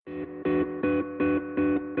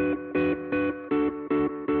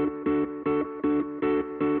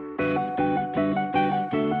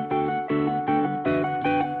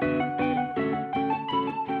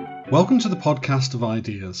Welcome to the podcast of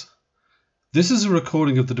ideas. This is a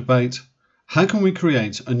recording of the debate, How can we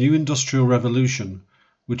create a new industrial revolution,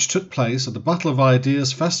 which took place at the Battle of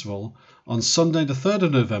Ideas Festival on Sunday the 3rd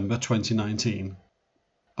of November 2019.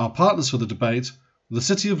 Our partners for the debate were the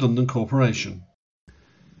City of London Corporation.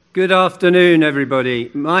 Good afternoon, everybody.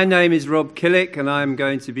 My name is Rob Killick, and I'm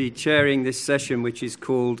going to be chairing this session, which is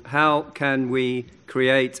called How Can We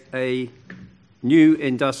Create a New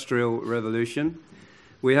Industrial Revolution?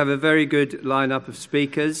 We have a very good lineup of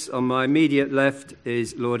speakers. On my immediate left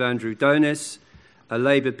is Lord Andrew Adonis, a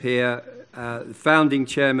Labour peer, founding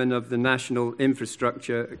chairman of the National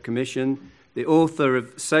Infrastructure Commission, the author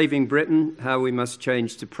of Saving Britain, How We Must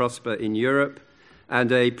Change to Prosper in Europe,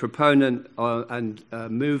 and a proponent and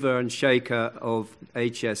mover and shaker of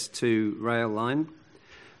HS2 rail line.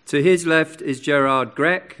 To his left is Gerard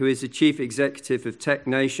Grech, who is the chief executive of Tech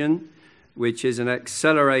Nation, which is an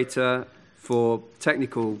accelerator for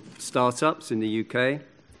technical startups in the UK,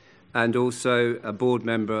 and also a board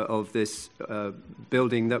member of this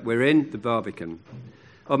building that we're in, the Barbican.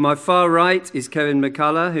 On my far right is Kevin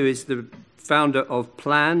McCullough, who is the founder of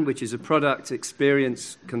Plan, which is a product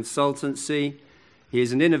experience consultancy. He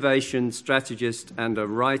is an innovation strategist and a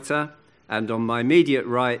writer. And on my immediate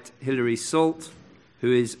right, HILARY SALT,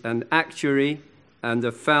 who is an actuary and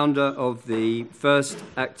the founder of the first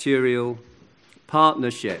actuarial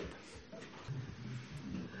partnership.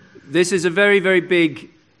 This is a very, very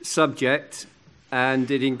big subject, and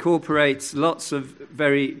it incorporates lots of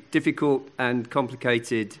very difficult and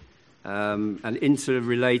complicated and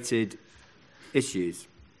interrelated issues.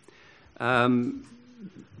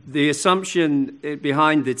 The assumption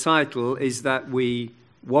behind the title is that we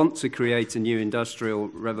want to create a new industrial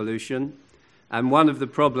revolution, and one of the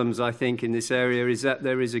problems, I think, in this area is that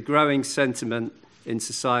there is a growing sentiment in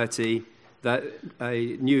society that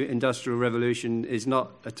a new industrial revolution is not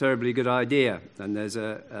a terribly good idea, and there's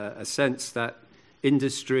a sense that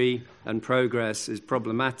industry and progress is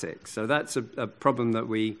problematic. So that's a problem that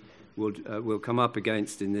we will come up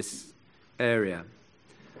against in this area.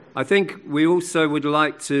 I think we also would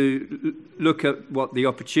like to look at what the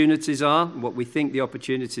opportunities are, what we think the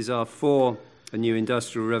opportunities are for a new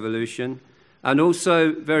industrial revolution, and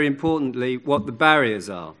also, very importantly, what the barriers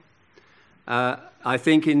are. I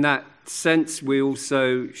think in that sense, we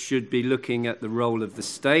also should be looking at the role of the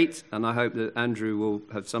state, and I hope that Andrew will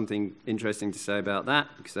have something interesting to say about that,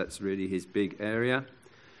 because that's really his big area.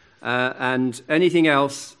 And anything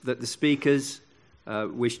else that the speakers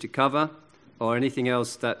wish to cover, or anything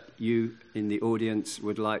else that you in the audience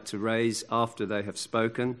would like to raise after they have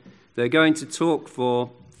spoken. They're going to talk for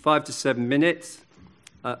 5 to 7 minutes,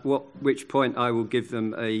 at which point I will give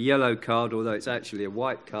them a yellow card, although it's actually a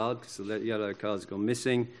white card, because the yellow card's gone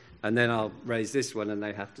missing. And then I'll raise this one, and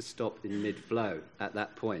they have to stop in mid-flow at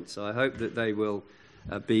that point. So I hope that they will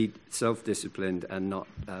be self-disciplined and not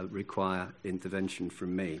require intervention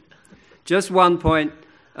from me. Just one point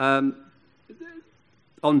on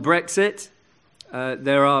Brexit.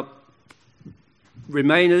 There are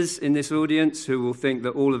Remainers in this audience who will think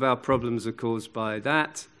that all of our problems are caused by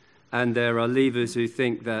that, and there are Leavers who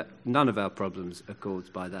think that none of our problems are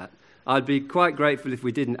caused by that. I'd be quite grateful if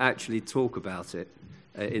we didn't actually talk about it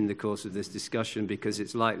in the course of this discussion, because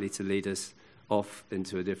it's likely to lead us off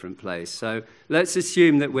into a different place. So let's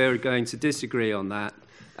assume that we're going to disagree on that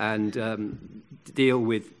and deal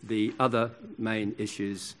with the other main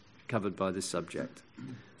issues covered by this subject.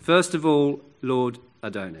 First of all, Lord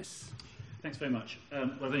Adonis. Thanks very much. Well,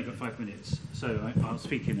 I've only got 5 minutes, so I'll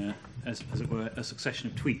speak in, as it were, a succession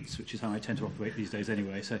of tweets, which is how I tend to operate these days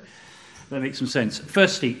anyway. So that makes some sense.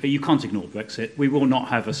 Firstly, you can't ignore Brexit. We will not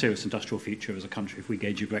have a serious industrial future as a country if we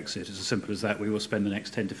engage in Brexit. It's as simple as that. We will spend the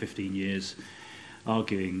next 10 to 15 years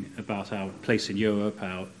arguing about our place in Europe,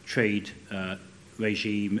 our trade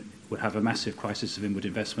regime. We'll have a massive crisis of inward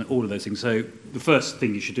investment, all of those things. So the first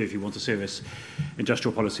thing you should do if you want a serious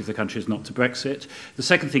industrial policy for the country is not to Brexit. The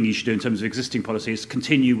second thing you should do in terms of existing policy is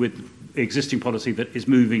continue with existing policy that is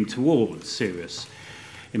moving towards serious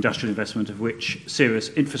industrial investment, of which serious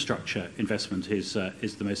infrastructure investment is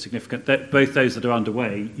the most significant. Both those that are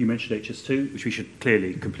underway, you mentioned HS2, which we should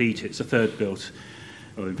clearly complete. It's a third built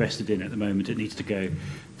or invested in at the moment. It needs to go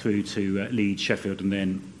through to Leeds, Sheffield, and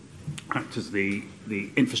then act as the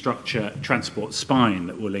infrastructure transport spine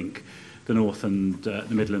that will link the north and the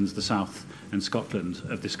Midlands, the south and Scotland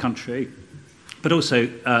of this country. But also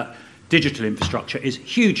digital infrastructure is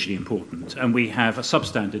hugely important, and we have a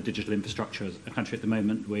substandard digital infrastructure as a country at the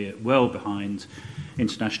moment. We're well behind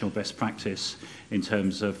international best practice in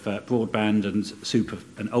terms of broadband and super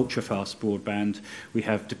and ultra-fast broadband. We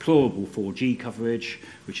have deplorable 4G coverage,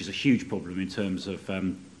 which is a huge problem in terms of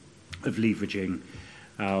of leveraging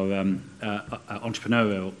our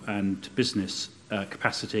entrepreneurial and business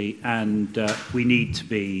capacity, and we need to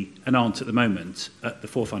be, and aren't at the moment, at the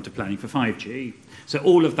forefront of planning for 5G. So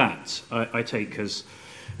all of that I take as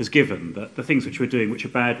given, that the things which we're doing which are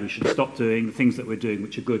bad we should stop doing, the things that we're doing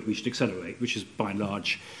which are good we should accelerate, which is by and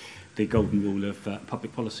large the golden rule of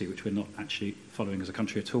public policy, which we're not actually following as a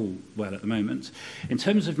country at all well at the moment. In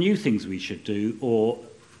terms of new things we should do, or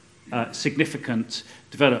significant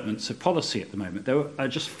developments of policy at the moment, there are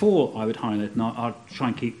just 4 I would highlight, and I'll try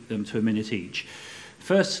and keep them to a minute each.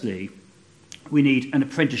 Firstly, we need an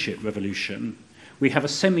apprenticeship revolution. We have a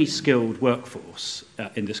semi-skilled workforce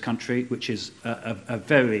in this country, which is a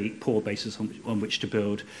very poor basis on which to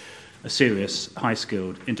build a serious,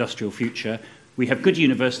 high-skilled industrial future. We have good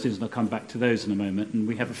universities, and I'll come back to those in a moment, and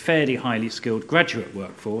we have a fairly highly skilled graduate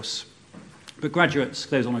workforce. But graduates,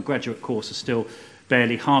 those on a graduate course, are still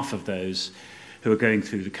barely half of those who are going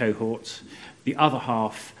through the cohort. The other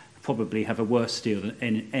half probably have a worse deal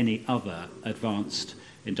than any other advanced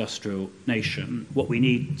industrial nation. What we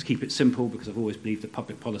need, to keep it simple, because I've always believed that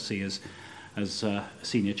public policy is, as a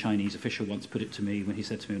senior Chinese official once put it to me when he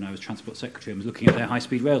said to me when I was Transport Secretary, I was looking at their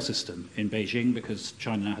high-speed rail system in Beijing, because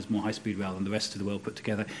China now has more high-speed rail than the rest of the world put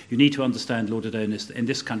together. You need to understand, Lord Adonis, that in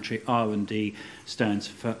this country R&D stands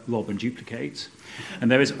for rob and duplicate.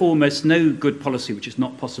 And there is almost no good policy which is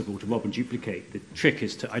not possible to rob and duplicate. The trick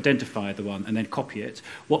is to identify the one and then copy it.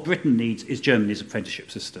 What Britain needs is Germany's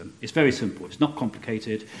apprenticeship system. It's very simple. It's not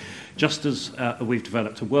complicated. Just as we've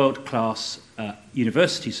developed a world-class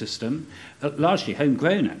university system, largely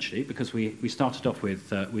homegrown actually, because we started off with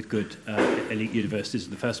good elite universities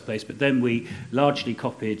in the first place, but then we largely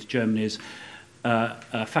copied Germany's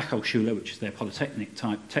Fachhochschule, which is their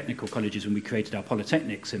polytechnic-type technical colleges, when we created our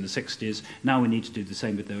polytechnics in the 60s. Now we need to do the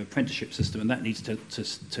same with their apprenticeship system, and that needs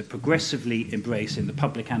to progressively embrace in the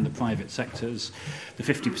public and the private sectors the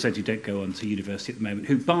 50% who don't go on to university at the moment,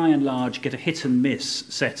 who by and large get a hit-and-miss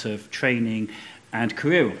set of training and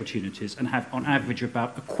career opportunities, and have on average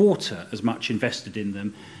about a quarter as much invested in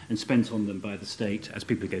them and spent on them by the state as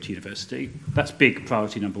people who go to university. That's big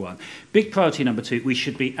priority number 1. Big priority number 2, we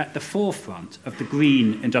should be at the forefront of the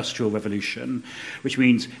green industrial revolution, which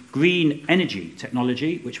means green energy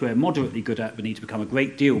technology, which we're moderately good at but need to become a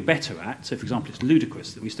great deal better at. So, for example, it's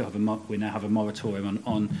ludicrous that we now have a moratorium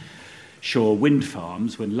on shore wind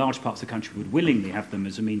farms, when large parts of the country would willingly have them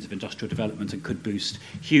as a means of industrial development and could boost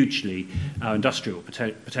hugely our industrial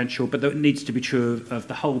potential. But that needs to be true of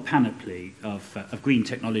the whole panoply of green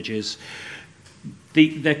technologies.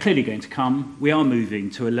 They're clearly going to come. We are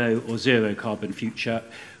moving to a low or zero carbon future.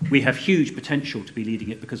 We have huge potential to be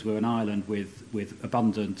leading it because we're an island with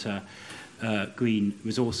abundant green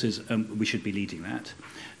resources, and we should be leading that.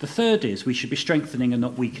 The third is we should be strengthening and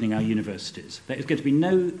not weakening our universities. There is going to be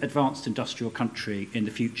no advanced industrial country in the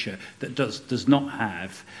future that does not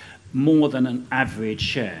have more than an average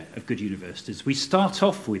share of good universities. We start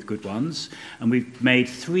off with good ones, and we've made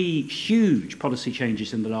 3 huge policy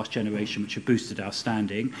changes in the last generation which have boosted our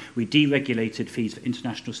standing. We deregulated fees for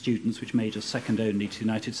international students, which made us second only to the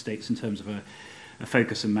United States in terms of a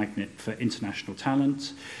focus and magnet for international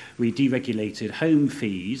talent. We deregulated home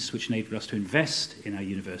fees, which enabled us to invest in our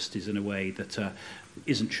universities in a way that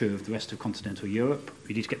isn't true of the rest of continental Europe.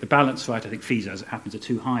 We need to get the balance right. I think fees, as it happens, are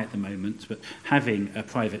too high at the moment, but having a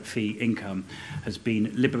private fee income has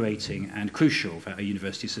been liberating and crucial for our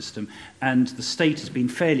university system. And the state has been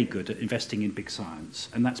fairly good at investing in big science,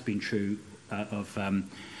 and that's been true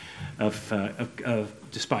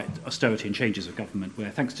despite austerity and changes of government,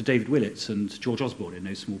 where thanks to David Willits and George Osborne in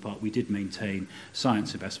no small part, we did maintain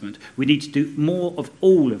science investment. We need to do more of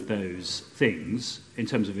all of those things in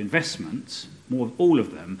terms of investment, more of all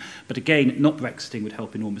of them, but again, not Brexiting would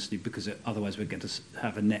help enormously, because otherwise we're going to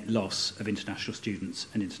have a net loss of international students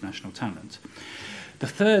and international talent. The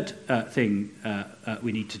third thing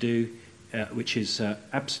we need to do, which is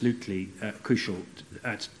absolutely crucial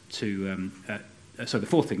so the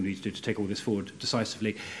fourth thing we need to do to take all this forward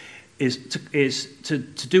decisively is to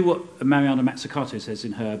do what Mariana Mazzucato says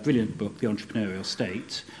in her brilliant book, The Entrepreneurial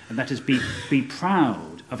State, and that is be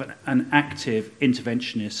proud of an active,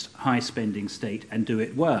 interventionist, high-spending state and do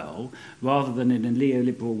it well, rather than in a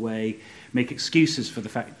neoliberal way make excuses for the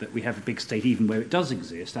fact that we have a big state even where it does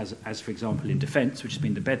exist, as for example in defence, which has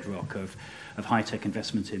been the bedrock of high-tech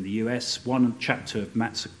investment in the US. One chapter of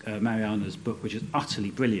Mariana's book, which is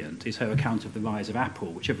utterly brilliant, is her account of the rise of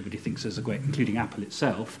Apple, which everybody thinks is a great, including Apple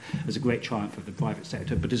itself, as a great triumph of the private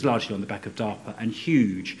sector, but is largely on the back of DARPA and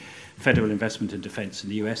huge federal investment in defence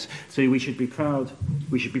in the US. So we should be proud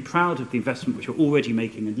of the investment which we're already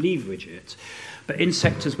making and leverage it. But in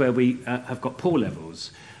sectors where we have got poor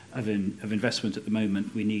levels, of investment at the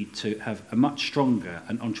moment, we need to have a much stronger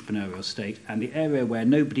and entrepreneurial state, and the area where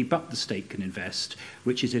nobody but the state can invest,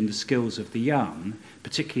 which is in the skills of the young,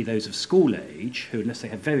 particularly those of school age, who, unless they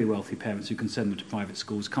have very wealthy parents who can send them to private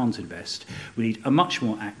schools, can't invest. We need a much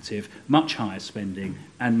more active, much higher spending,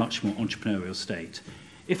 and much more entrepreneurial state.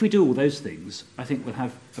 If we do all those things, I think we'll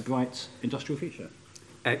have a bright industrial future.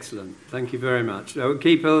 Excellent. Thank you very much.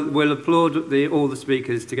 We'll applaud all the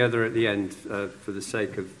speakers together at the end for the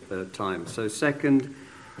sake of time. So second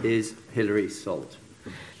is HILARY SALT.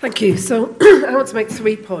 Thank you. So I want to make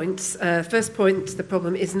 3 points. First point, the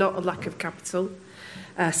problem is not a lack of capital.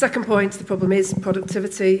 Second point, the problem is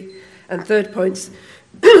productivity. And third point,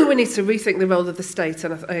 we need to rethink the role of the state.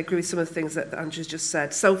 And I agree with some of the things that Andrew's just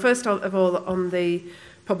said. So first of all, on the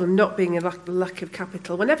problem not being a lack of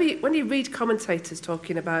capital. When you read commentators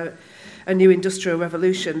talking about a new industrial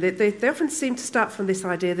revolution, they often seem to start from this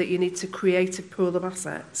idea that you need to create a pool of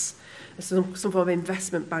assets, some form of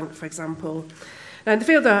investment bank, for example. Now, in the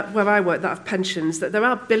field where I work, that of pensions, that there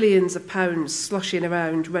are billions of pounds sloshing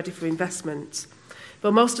around ready for investment,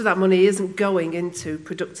 but most of that money isn't going into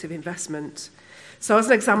productive investment. So as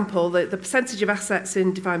an example, the percentage of assets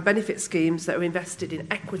in defined benefit schemes that are invested in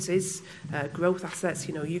equities, growth assets,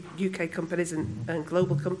 UK companies and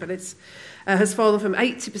global companies, has fallen from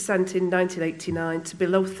 80% in 1989 to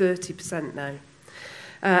below 30% now.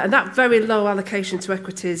 And that very low allocation to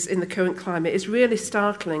equities in the current climate is really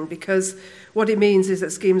startling, because what it means is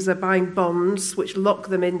that schemes are buying bonds which lock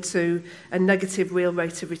them into a negative real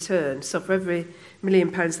rate of return. So for every £1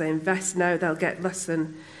 million they invest now, they'll get less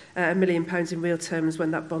than £1 million in real terms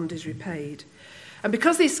when that bond is repaid. And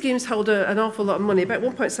because these schemes hold an awful lot of money, about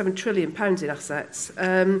 £1.7 trillion in assets,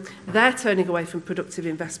 their turning away from productive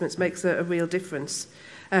investments makes a real difference.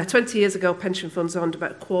 20 years ago, pension funds owned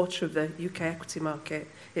about a quarter of the UK equity market.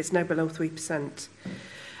 It's now below 3%.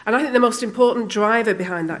 And I think the most important driver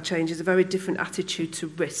behind that change is a very different attitude to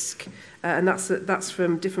risk. And that's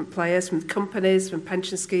from different players, from companies, from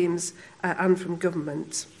pension schemes, and from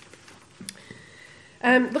government.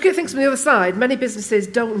 Looking at things from the other side, many businesses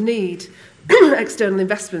don't need external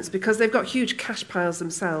investments because they've got huge cash piles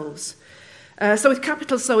themselves. So with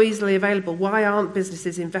capital so easily available, why aren't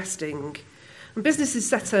businesses investing? And businesses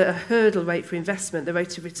set a hurdle rate for investment, the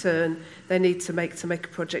rate of return they need to make a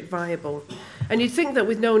project viable. And you'd think that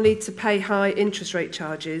with no need to pay high interest rate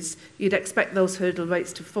charges, you'd expect those hurdle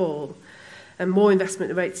rates to fall and more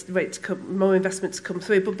investment to come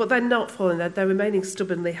through, but they're not falling. They're remaining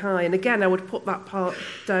stubbornly high. And again, I would put that part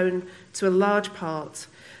down to a large part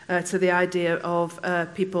to the idea of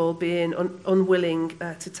people being unwilling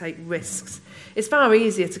to take risks. It's far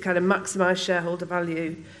easier to kind of maximise shareholder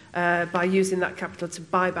value by using that capital to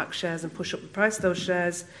buy back shares and push up the price of those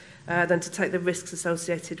shares than to take the risks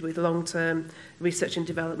associated with long-term research and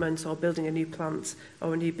development or building a new plant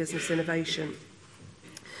or a new business innovation.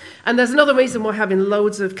 And there's another reason why having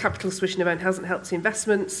loads of capital swishing around hasn't helped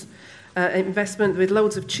investment. With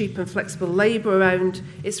loads of cheap and flexible labour around,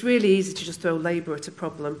 it's really easy to just throw labour at a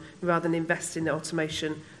problem rather than invest in the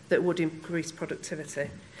automation that would increase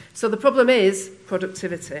productivity. So the problem is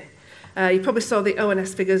productivity. You probably saw the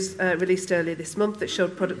ONS figures released earlier this month that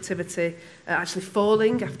showed productivity actually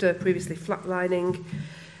falling after previously flatlining.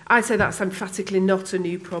 I'd say that's emphatically not a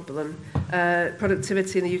new problem.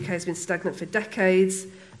 Productivity in the UK has been stagnant for decades,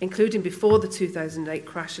 including before the 2008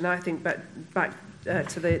 crash, and I think back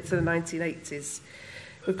to the 1980s.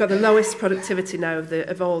 We've got the lowest productivity now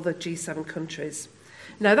of all the G7 countries.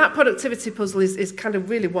 Now, that productivity puzzle is kind of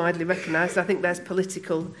really widely recognised. I think there's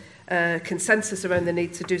political consensus around the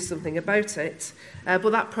need to do something about it, but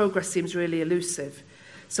that progress seems really elusive.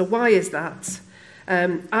 So why is that?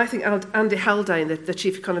 I think Andy Haldane, the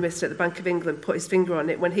chief economist at the Bank of England, put his finger on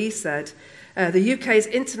it when he said the UK's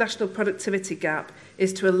international productivity gap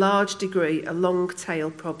is to a large degree a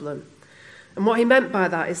long-tail problem. And what he meant by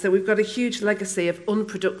that is that we've got a huge legacy of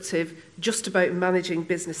unproductive, just about managing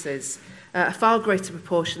businesses, a far greater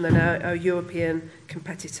proportion than our European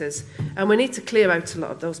competitors. And we need to clear out a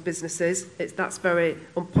lot of those businesses. That's very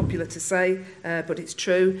unpopular to say, but it's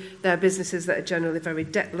true. They're businesses that are generally very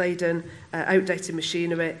debt-laden, outdated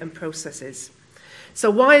machinery and processes. So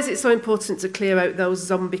why is it so important to clear out those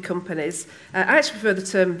zombie companies? I actually prefer the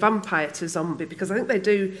term vampire to zombie because I think they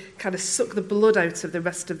do kind of suck the blood out of the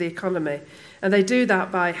rest of the economy. And they do that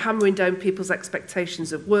by hammering down people's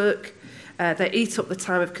expectations of work, They eat up the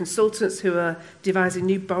time of consultants who are devising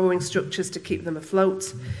new borrowing structures to keep them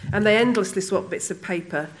afloat, and they endlessly swap bits of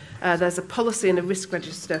paper. There's a policy and a risk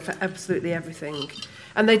register for absolutely everything.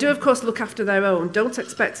 And they do, of course, look after their own. Don't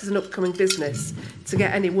expect as an upcoming business to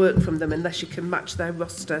get any work from them unless you can match their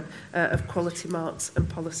roster of quality marks and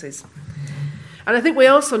policies. And I think we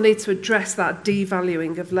also need to address that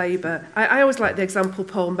devaluing of labour. I always like the example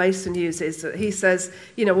Paul Mason uses. That he says,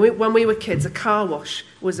 you know, when we were kids, a car wash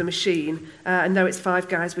was a machine, and now it's 5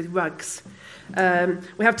 guys with rags.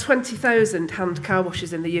 We have 20,000 hand car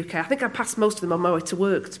washes in the UK. I think I passed most of them on my way to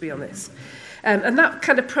work, to be honest. And that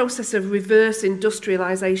kind of process of reverse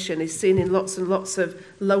industrialisation is seen in lots and lots of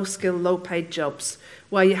low-skill, low-paid jobs,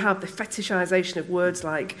 where you have the fetishisation of words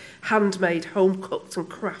like handmade, home-cooked and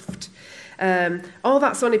craft. All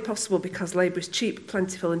that's only possible because labour is cheap,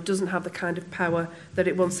 plentiful and doesn't have the kind of power that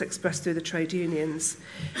it once expressed through the trade unions.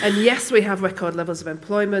 And yes, we have record levels of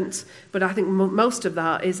employment, but I think a lot of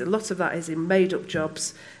that is in made-up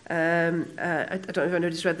jobs. I don't know if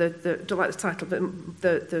anybody's read don't like the title,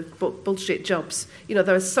 but the bullshit jobs. You know,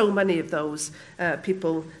 there are so many of those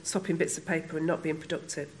people swapping bits of paper and not being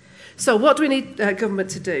productive. So what do we need government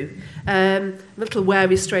to do? A little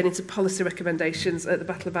wary straying into policy recommendations at the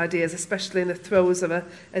battle of ideas, especially in the throes of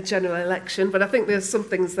a general election. But I think there's some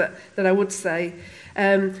things that I would say.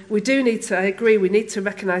 We do need to, I agree, we need to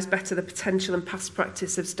recognise better the potential and past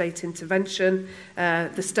practice of state intervention,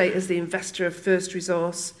 the state as the investor of first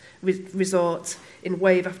resort in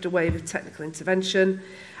wave after wave of technical intervention.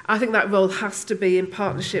 I think that role has to be in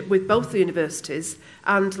partnership with both the universities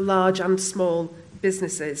and large and small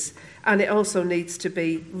businesses, and it also needs to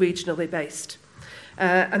be regionally based.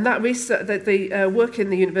 And that research, the work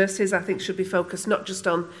in the universities, I think, should be focused not just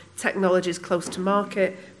on technologies close to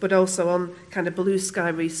market, but also on kind of blue sky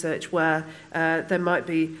research where there might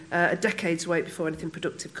be a decade's wait before anything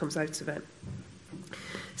productive comes out of it.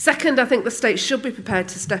 Second, I think the state should be prepared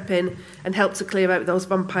to step in and help to clear out those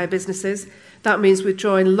vampire businesses. That means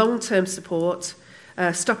withdrawing long-term support,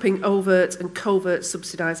 stopping overt and covert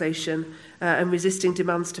subsidisation, and resisting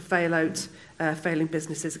demands to fail out failing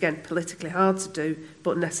businesses. Again, politically hard to do,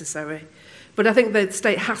 but necessary. But I think the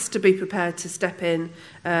state has to be prepared to step in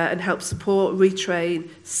and help support, retrain,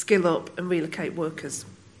 skill up and relocate workers.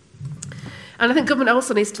 And I think government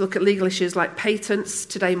also needs to look at legal issues like patents,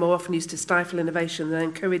 today more often used to stifle innovation than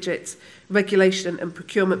encourage it, regulation and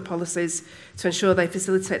procurement policies to ensure they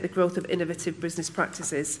facilitate the growth of innovative business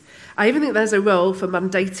practices. I even think there's a role for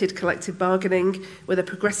mandated collective bargaining with a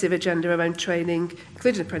progressive agenda around training,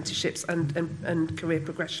 including apprenticeships and career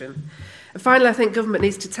progression. And finally, I think government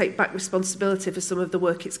needs to take back responsibility for some of the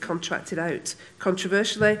work it's contracted out.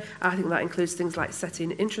 Controversially, I think that includes things like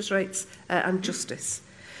setting interest rates and justice.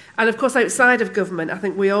 And of course, outside of government, I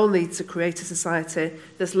think we all need to create a society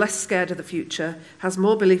that's less scared of the future, has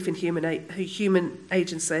more belief in human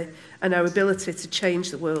agency and our ability to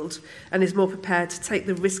change the world, and is more prepared to take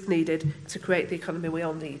the risk needed to create the economy we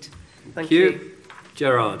all need. Thank you.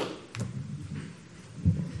 Gerard.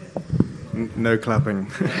 No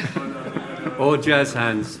clapping. Or jazz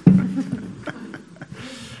hands.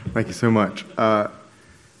 Thank you so much. My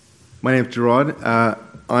name is Gerard.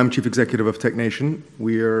 I'm Chief Executive of TechNation.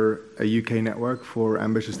 We're a UK network for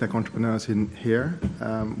ambitious tech entrepreneurs here.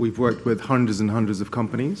 We've worked with hundreds and hundreds of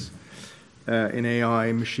companies in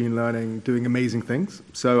AI, machine learning, doing amazing things.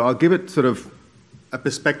 So I'll give it sort of a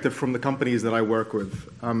perspective from the companies that I work with.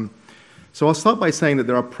 So I'll start by saying that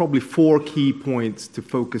there are probably 4 key points to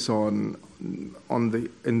focus on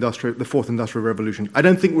the fourth industrial revolution. I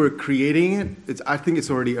don't think we're creating it. I think it's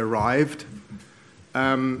already arrived.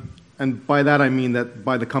 And by that, I mean that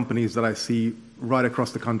by the companies that I see right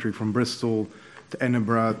across the country, from Bristol to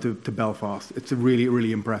Edinburgh to Belfast. It's really,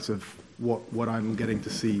 really impressive what I'm getting to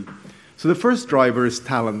see. So the first driver is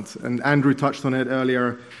talent, and Andrew touched on it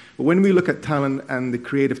earlier. But when we look at talent and the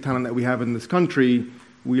creative talent that we have in this country,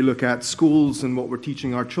 we look at schools and what we're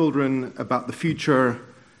teaching our children about the future,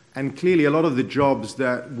 and clearly a lot of the jobs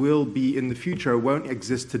that will be in the future won't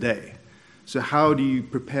exist today. So how do you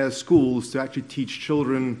prepare schools to actually teach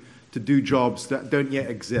children to do jobs that don't yet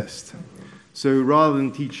exist? So rather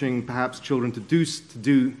than teaching perhaps children to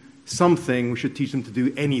do something, we should teach them to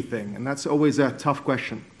do anything, and that's always a tough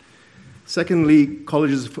question. Secondly,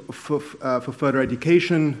 colleges for further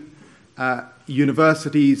education,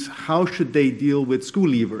 universities, how should they deal with school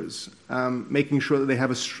leavers, making sure that they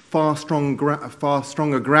have a far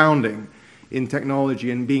stronger grounding in technology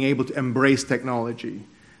and being able to embrace technology.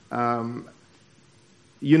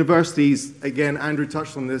 Universities, again, Andrew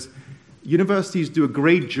touched on this, universities do a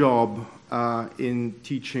great job in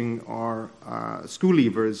teaching our school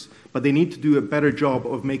leavers, but they need to do a better job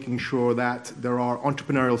of making sure that there are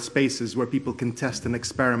entrepreneurial spaces where people can test and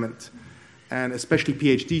experiment, and especially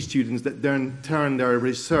PhD students that then turn their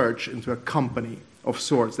research into a company of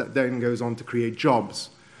sorts that then goes on to create jobs.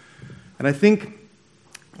 And I think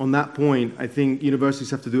on that point, I think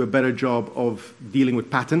universities have to do a better job of dealing with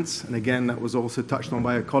patents. And again, that was also touched on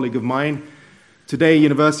by a colleague of mine. Today,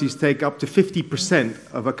 universities take up to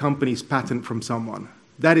 50% of a company's patent from someone.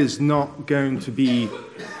 That is not going to be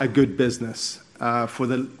a good business for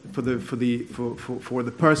the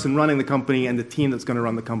person running the company and the team that's going to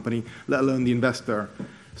run the company, let alone the investor.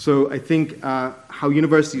 So I think how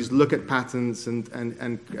universities look at patents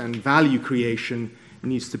and value creation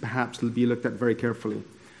needs to perhaps be looked at very carefully.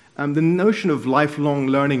 The notion of lifelong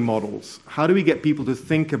learning models. How do we get people to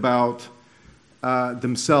think about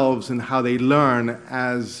themselves and how they learn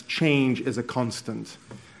as change is a constant?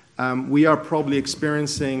 We are probably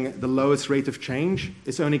experiencing the lowest rate of change.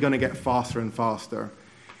 It's only going to get faster and faster.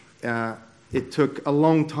 It took a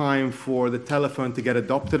long time for the telephone to get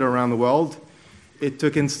adopted around the world. It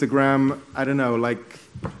took Instagram, I don't know, like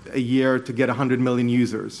a year to get 100 million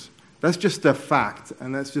users. That's just a fact,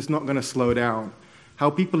 and that's just not going to slow down.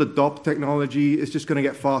 How people adopt technology is just going to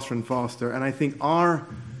get faster and faster. And I think our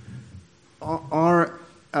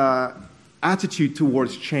attitude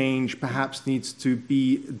towards change perhaps needs to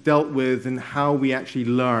be dealt with in how we actually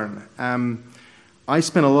learn. I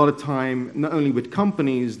spend a lot of time not only with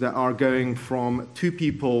companies that are going from 2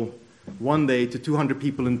 people one day to 200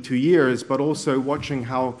 people in 2 years, but also watching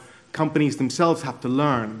how companies themselves have to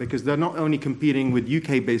learn, because they're not only competing with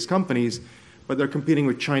UK-based companies, but they're competing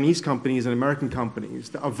with Chinese companies and American companies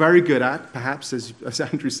that are very good at, perhaps, as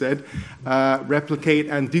Andrew said, replicate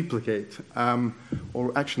and duplicate.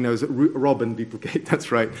 Or actually, no, is it rob and duplicate?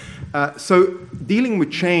 That's right. So dealing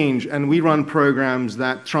with change, and we run programs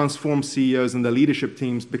that transform CEOs and their leadership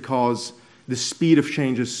teams because the speed of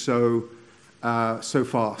change is so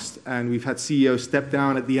fast. And we've had CEOs step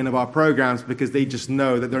down at the end of our programs because they just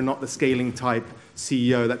know that they're not the scaling type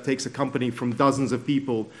CEO that takes a company from dozens of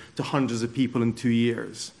people to hundreds of people in 2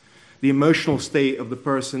 years. The emotional state of the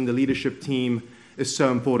person, the leadership team, is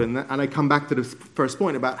so important. And I come back to the first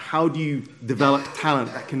point about how do you develop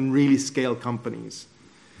talent that can really scale companies.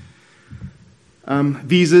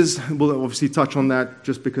 Visas, we'll obviously touch on that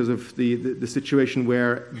just because of the situation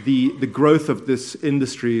where the growth of this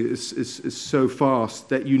industry is so fast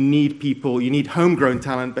that you need people, you need homegrown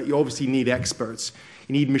talent, but you obviously need experts.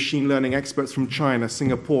 You need machine learning experts from China,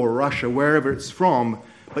 Singapore, Russia, wherever it's from,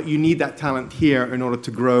 but you need that talent here in order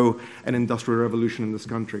to grow an industrial revolution in this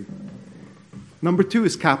country. Number 2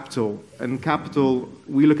 is capital. And capital,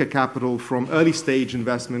 we look at capital from early stage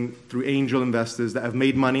investment through angel investors that have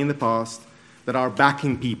made money in the past, that are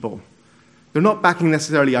backing people. They're not backing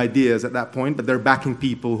necessarily ideas at that point, but they're backing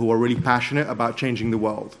people who are really passionate about changing the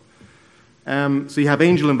world. So you have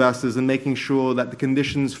angel investors and making sure that the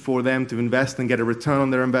conditions for them to invest and get a return on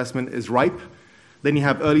their investment is ripe. Then you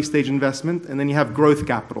have early stage investment, and then you have growth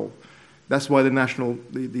capital. That's why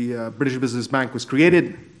the British Business Bank was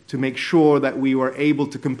created, to make sure that we were able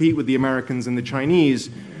to compete with the Americans and the Chinese,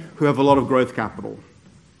 who have a lot of growth capital.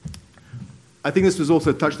 I think this was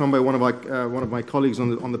also touched on by one of my colleagues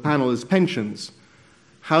on the panel, is pensions.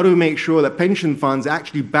 How do we make sure that pension funds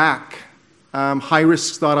actually back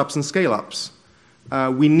high-risk startups and scale-ups?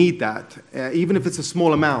 We need that. Even if it's a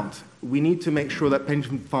small amount, we need to make sure that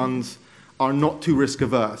pension funds are not too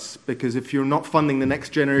risk-averse, because if you're not funding the next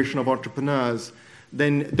generation of entrepreneurs,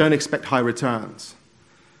 then don't expect high returns.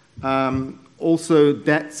 Also,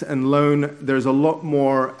 debt and loan, there's a lot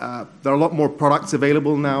more, there are a lot more products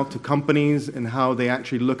available now to companies and how they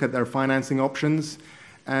actually look at their financing options.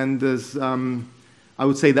 And there's, I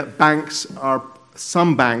would say that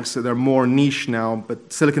some banks, they're more niche now,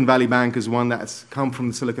 but Silicon Valley Bank is one that's come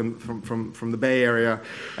from the Bay Area.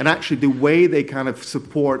 And actually the way they kind of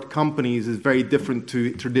support companies is very different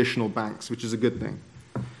to traditional banks, which is a good thing.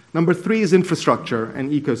 Number 3 is infrastructure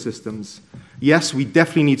and ecosystems. Yes, we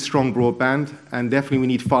definitely need strong broadband, and definitely we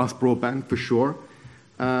need fast broadband for sure.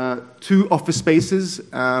 2 office spaces,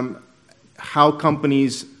 how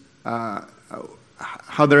companies, how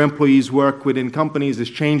their employees work within companies is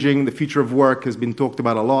changing. The future of work has been talked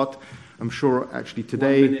about a lot. I'm sure actually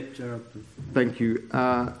today. 1 minute, Gerard. Thank you.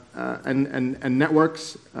 And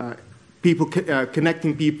networks, people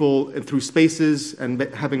connecting people through spaces and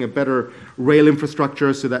having a better rail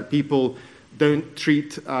infrastructure so that people don't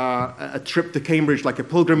treat a trip to Cambridge like a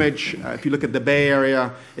pilgrimage. If you look at the Bay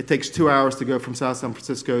Area, it takes 2 hours to go from South San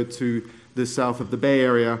Francisco to the south of the Bay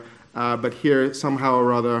Area. But here, somehow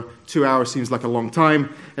or other, 2 hours seems like a long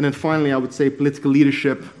time. And then finally, I would say political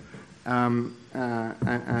leadership and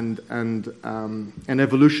an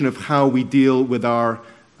evolution of how we deal with our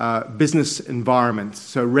business environment.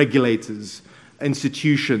 So regulators,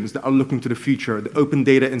 institutions that are looking to the future. The Open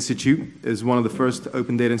Data Institute is one of the first.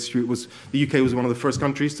 Open Data Institute the UK was one of the first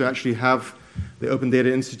countries to actually have the Open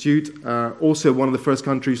Data Institute. Also one of the first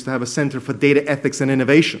countries to have a Center for Data Ethics and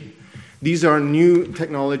Innovation. These are new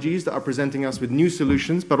technologies that are presenting us with new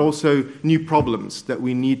solutions, but also new problems that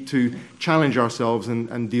we need to challenge ourselves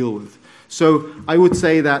and deal with. So I would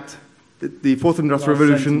say that the Fourth Industrial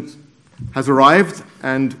Revolution has arrived,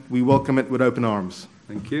 and we welcome it with open arms.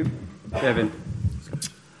 Thank you. Kevin.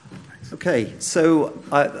 Okay, so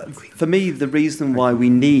for me, the reason why we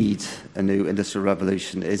need a new industrial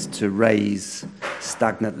revolution is to raise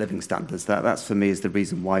stagnant living standards. That's for me is the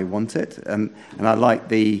reason why we want it. And I like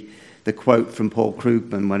the quote from Paul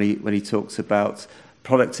Krugman when he talks about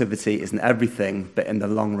productivity isn't everything, but in the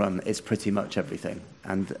long run, it's pretty much everything.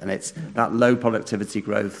 And it's that low productivity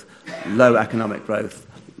growth, low economic growth,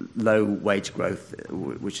 low wage growth,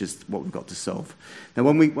 which is what we've got to solve. Now,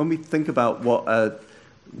 when we think about what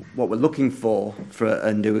we're looking for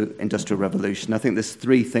a new industrial revolution, I think there's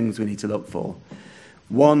three things we need to look for.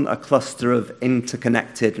 One, a cluster of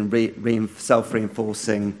interconnected and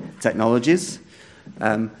self-reinforcing technologies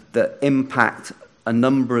that impact a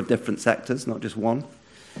number of different sectors, not just one,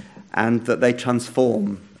 and that they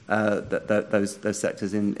transform those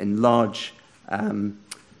sectors in large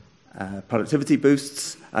productivity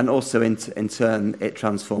boosts, and also in turn it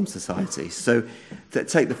transforms society. So to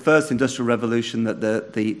take the first industrial revolution, that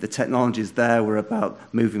the technologies there were about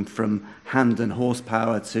moving from hand and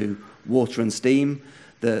horsepower to water and steam.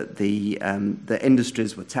 The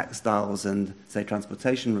industries were textiles and, say,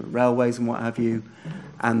 transportation, railways and what have you,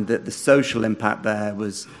 and the social impact there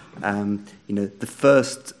was the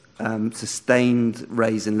first sustained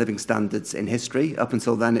raise in living standards in history. Up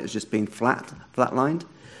until then it was just been flatlined.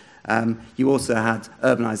 You also had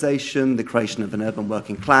urbanisation, the creation of an urban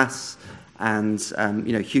working class, and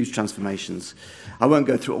huge transformations. I won't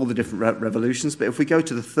go through all the different revolutions, but if we go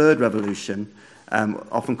to the third revolution,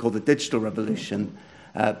 often called the digital revolution,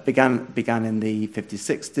 began in the 50s,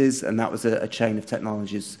 60s, and that was a chain of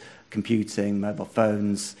technologies: computing, mobile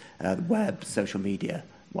phones, the web, social media,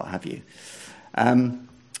 what have you.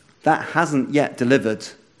 That hasn't yet delivered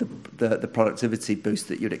the productivity boost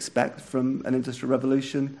that you'd expect from an industrial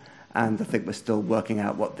revolution, and I think we're still working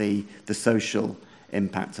out what the social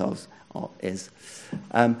impact is.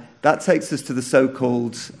 That takes us to the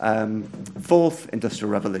so-called fourth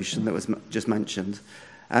industrial revolution that was just mentioned.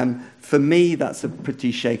 For me, that's a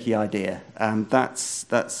pretty shaky idea. That's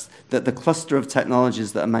the cluster of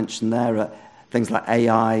technologies that are mentioned there are things like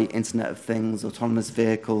AI, Internet of Things, autonomous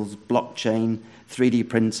vehicles, blockchain, 3D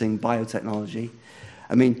printing, biotechnology.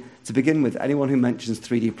 I mean, to begin with, anyone who mentions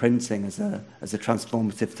 3D printing as a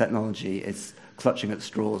transformative technology is clutching at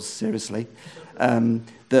straws, seriously. The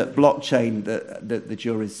blockchain, the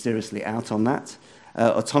jury's seriously out on that.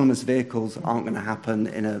 Autonomous vehicles aren't going to happen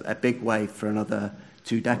in a big way for another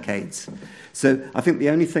 2 decades. So I think the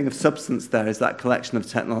only thing of substance there is that collection of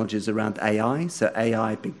technologies around AI, so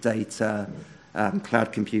AI, big data,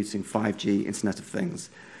 cloud computing, 5G, Internet of Things.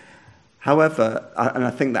 However, and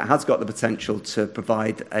I think that has got the potential to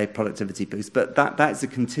provide a productivity boost, but that is a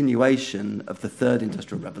continuation of the third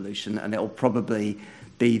industrial revolution, and it will probably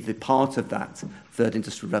be the part of that third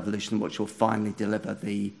industrial revolution which will finally deliver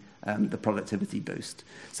the productivity boost.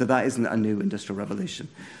 So that isn't a new industrial revolution.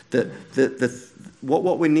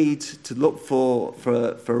 What we need to look for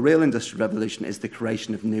a real industrial revolution is the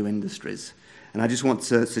creation of new industries. And I just want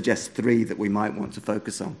to suggest 3 that we might want to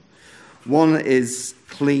focus on. One is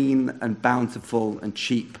clean and bountiful and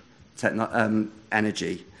cheap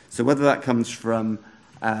energy. So whether that comes from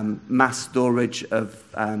mass storage of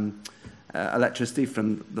electricity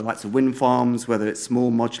from the likes of wind farms, whether it's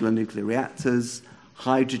small modular nuclear reactors,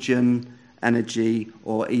 hydrogen energy,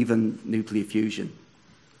 or even nuclear fusion.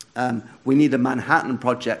 We need a Manhattan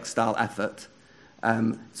Project style effort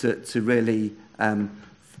to really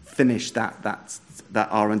finish that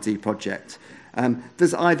R&D project.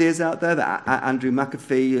 There's ideas out there that Andrew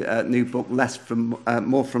McAfee, new book,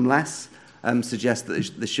 More from Less, suggests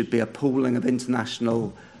that there should be a pooling of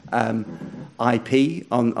international IP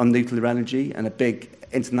on nuclear energy and a big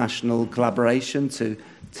international collaboration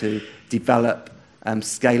to develop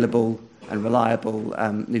scalable and reliable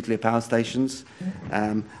nuclear power stations.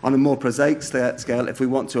 On a more prosaic scale, if we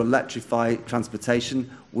want to electrify transportation,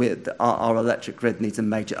 our electric grid needs a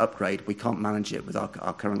major upgrade. We can't manage it with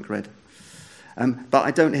our current grid. But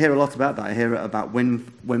I don't hear a lot about that. I hear about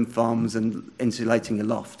wind farms and insulating your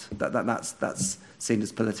loft. That's seen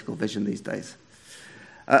as political vision these days.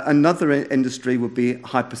 Another industry would be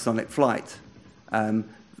hypersonic flight.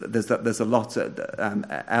 There's a lot of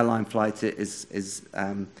airline flight is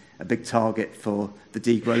a big target for the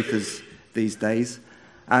degrowthers these days.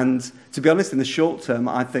 And to be honest, in the short term,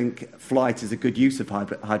 I think flight is a good use of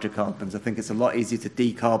hydrocarbons. I think it's a lot easier to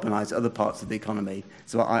decarbonise other parts of the economy.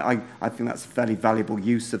 So I think that's a fairly valuable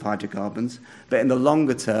use of hydrocarbons. But in the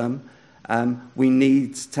longer term, we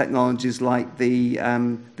need technologies like the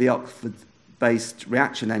Oxford-based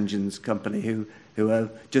reaction engines company who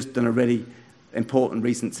have just done a really important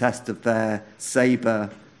recent test of their Sabre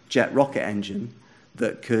jet rocket engine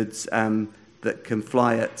that can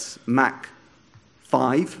fly at Mach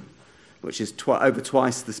 5, which is over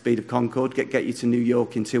twice the speed of Concorde, get you to New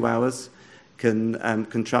York in 2 hours,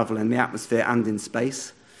 can travel in the atmosphere and in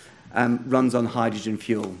space, runs on hydrogen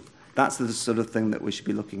fuel. That's the sort of thing that we should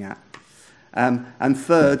be looking at. And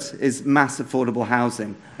third is mass affordable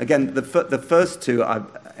housing. Again, the first two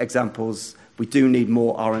examples, we do need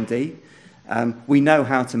more R&D. We know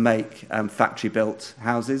how to make factory-built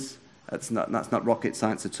houses. That's not rocket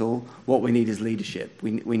science at all. What we need is leadership.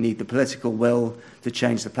 We need the political will to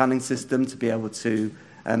change the planning system, to be able to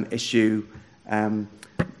issue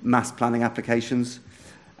mass planning applications,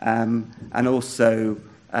 and also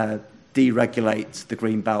deregulate the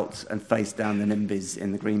green belt and face down the NIMBYs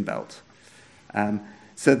in the green belt.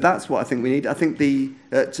 So that's what I think we need. I think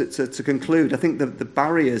to conclude, I think the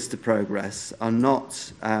barriers to progress are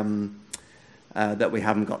not that we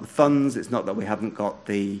haven't got the funds. It's not that we haven't got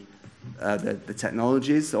the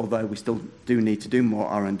technologies, although we still do need to do more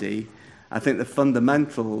R&D. I think the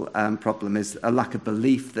fundamental problem is a lack of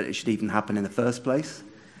belief that it should even happen in the first place,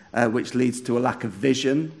 which leads to a lack of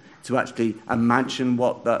vision to actually imagine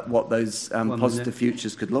what those positive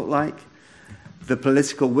futures could look like. The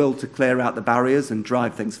political will to clear out the barriers and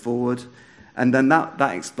drive things forward. And then that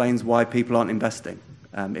explains why people aren't investing.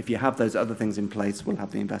 If you have those other things in place, we'll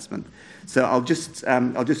have the investment. So I'll just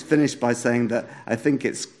finish by saying that I think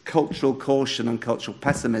it's cultural caution and cultural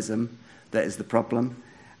pessimism that is the problem.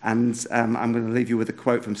 And I'm going to leave you with a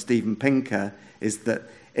quote from Steven Pinker, is that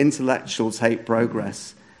intellectuals hate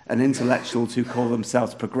progress, and intellectuals who call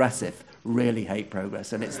themselves progressive really hate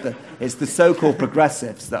progress. And it's the so-called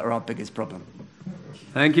progressives that are our biggest problem.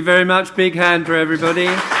 Thank you very much. Big hand for everybody.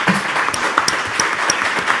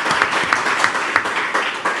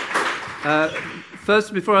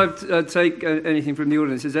 First, before I take anything from the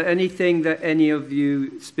audience, is there anything that any of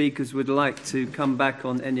you speakers would like to come back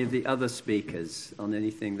on any of the other speakers, on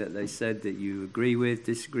anything that they said that you agree with,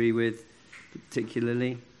 disagree with,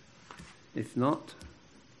 particularly? If not,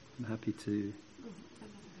 I'm happy to.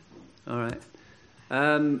 All right.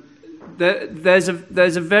 There's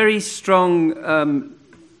a very strong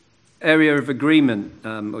area of agreement,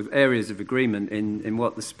 or areas of agreement in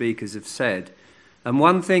what the speakers have said. And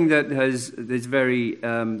one thing that has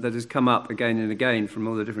come up again and again from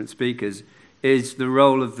all the different speakers is the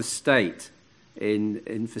role of the state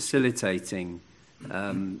in facilitating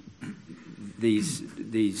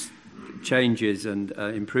these changes and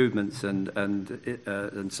improvements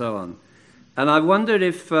and so on. And I wondered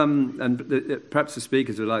if, perhaps the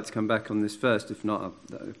speakers would like to come back on this first. If not,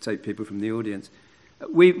 I'll take people from the audience.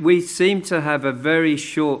 We seem to have a very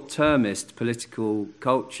short-termist political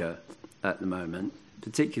culture at the moment,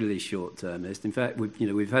 particularly short-termist. In fact,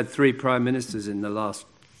 we've had 3 prime ministers in the last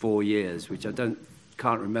 4 years, which I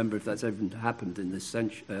can't remember if that's ever happened in this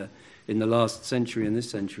in the last century and this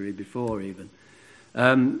century before even.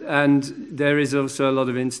 And there is also a lot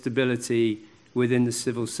of instability within the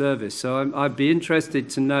civil service. So I'd be interested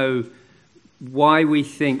to know why we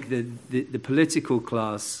think that the political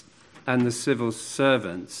class and the civil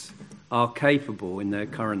servants are capable in their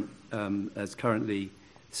current, as currently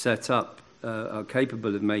set up, are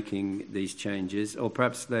capable of making these changes, or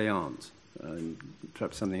perhaps they aren't.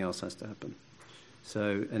 Perhaps something else has to happen.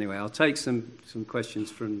 So anyway, I'll take some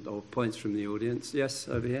questions or points from the audience. Yes,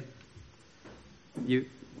 over here. You.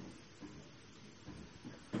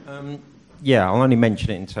 Yeah, I'll only mention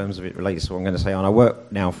it in terms of it relates to what I'm going to say. And I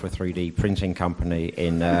work now for a 3D printing company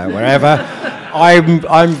in wherever.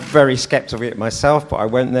 I'm very sceptical of it myself, but I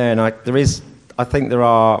went there, and I think there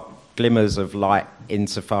are glimmers of light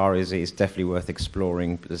insofar as it's definitely worth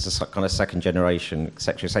exploring. There's a kind of second generation,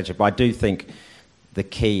 etc., etc. But I do think the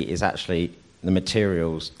key is actually the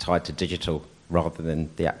materials tied to digital rather than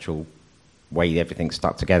the actual way everything's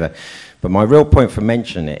stuck together. But my real point for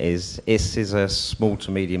mentioning it is this is a small to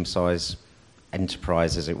medium-sized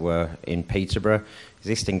enterprise, as it were, in Peterborough.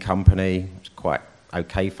 Existing company, it's quite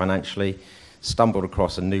okay financially. stumbled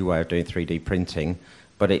across a new way of doing 3D printing,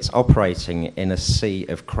 but it's operating in a sea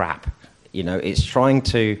of crap. You know, it's trying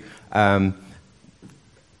to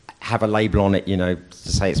have a label on it, you know, to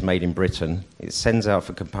say it's made in Britain. It sends out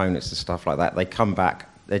for components and stuff like that. They come back,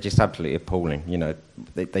 they're just absolutely appalling. You know,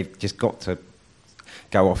 they've just got to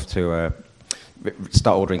go off to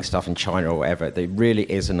start ordering stuff in China or whatever. There really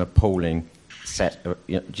is an appalling set of,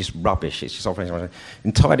 you know, just rubbish. It's just operating.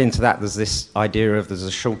 And tied into that, there's this idea of there's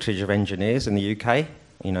a shortage of engineers in the UK.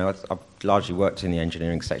 You know, I've largely worked in the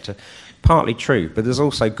engineering sector. Partly true, but there's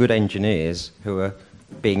also good engineers who are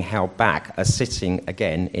being held back, are sitting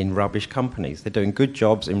again in rubbish companies. They're doing good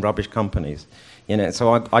jobs in rubbish companies. You know,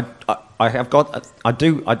 so I'd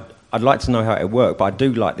like to know how it worked, but I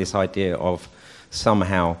do like this idea of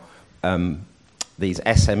somehow these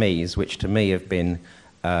SMEs, which to me have been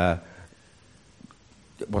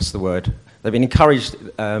what's the word? They've been encouraged.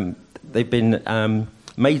 They've been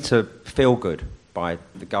made to feel good by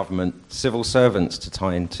the government, civil servants, to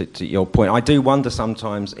tie into to your point. I do wonder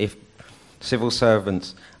sometimes if civil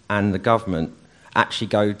servants and the government actually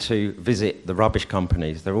go to visit the rubbish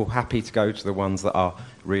companies. They're all happy to go to the ones that are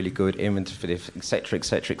really good, innovative, etc.,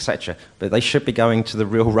 etc., etc. But they should be going to the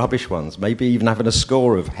real rubbish ones, maybe even having a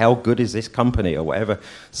score of how good is this company or whatever,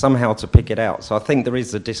 somehow to pick it out. So I think there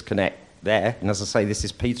is a disconnect there. And as I say, this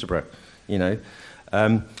is Peterborough, you know.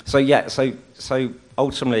 So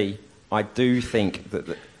ultimately, I do think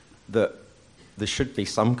that there should be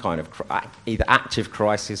some kind of either active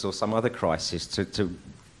crisis or some other crisis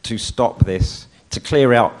to stop this, to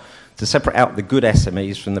clear out, to separate out the good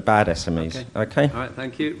SMEs from the bad SMEs. Okay? All right,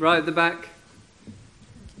 thank you. Right at the back.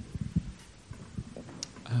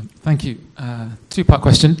 Thank you. Two-part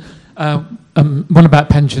question. One about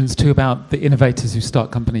pensions, two about the innovators who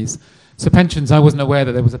start companies. So pensions, I wasn't aware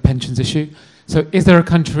that there was a pensions issue. So is there a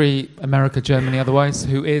country, America, Germany, otherwise,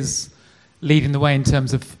 who is leading the way in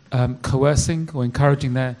terms of coercing or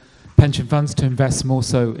encouraging their pension funds to invest more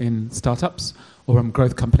so in startups or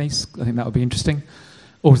growth companies? I think that would be interesting.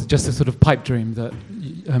 Or is it just a sort of pipe dream that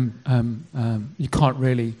you can't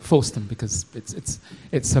really force them because it's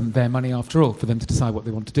their money after all for them to decide what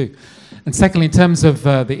they want to do? And secondly, in terms of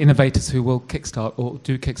the innovators who will kickstart or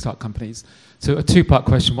do kickstart companies, so a two-part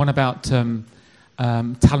question, one about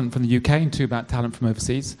talent from the UK and two about talent from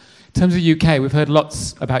overseas. In terms of the UK, we've heard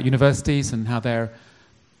lots about universities and how they're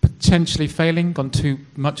potentially failing, gone too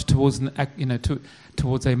much towards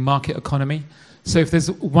towards a market economy. So if there's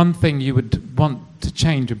one thing you would want to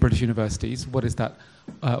change in British universities, what is that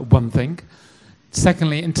one thing?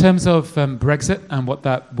 Secondly, in terms of Brexit and what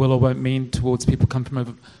that will or won't mean towards people come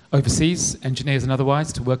from overseas, engineers and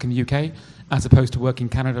otherwise, to work in the UK, as opposed to work in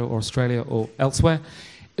Canada or Australia or elsewhere,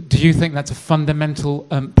 do you think that's a fundamental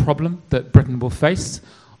problem that Britain will face?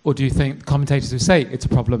 Or do you think commentators who say it's a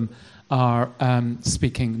problem are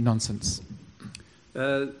speaking nonsense?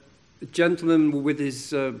 A gentleman with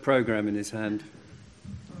his programme in his hand.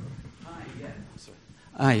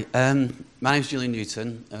 Hi, my name's Julian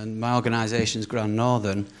Newton and my organisation's Grand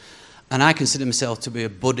Northern, and I consider myself to be a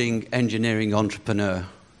budding engineering entrepreneur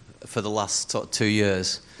for the last 2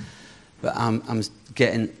 years, but I'm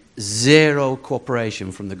getting zero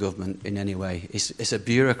cooperation from the government in any way. It's a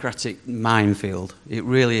bureaucratic minefield. It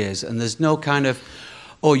really is, and there's no kind of,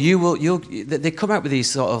 they come out with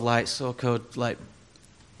these sort of like so-called like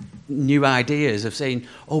new ideas of saying,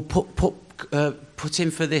 put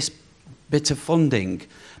in for this bit of funding,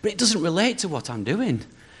 but it doesn't relate to what I'm doing.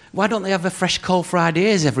 Why don't they have a fresh call for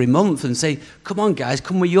ideas every month and say, come on guys,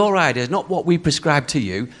 come with your ideas, not what we prescribe to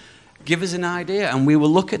you. Give us an idea and we will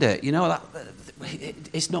look at it. You know,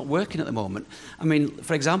 it's not working at the moment. I mean,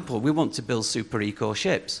 for example, we want to build super eco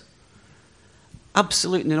ships.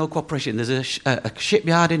 Absolutely no cooperation. There's a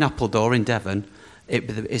shipyard in Appledore in Devon.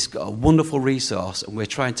 It's got a wonderful resource, and we're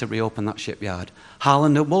trying to reopen that shipyard.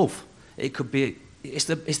 Harland and Wolff. It could be. It's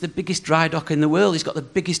the biggest dry dock in the world. It's got the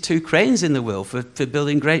biggest 2 cranes in the world for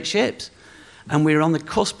building great ships. And we're on the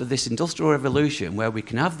cusp of this industrial revolution where we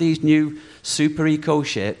can have these new super eco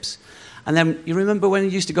ships. And then you remember when you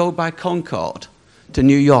used to go by Concorde to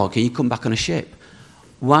New York and you come back on a ship?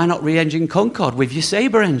 Why not re-engine Concorde with your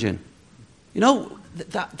Sabre engine? You know,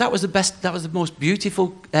 that was the best, that was the most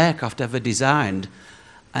beautiful aircraft ever designed.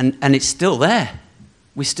 And it's still there.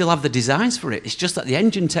 We still have the designs for it. It's just that the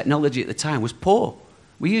engine technology at the time was poor.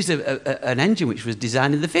 We used an engine which was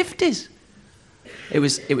designed in the 50s. It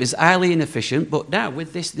was highly inefficient, but now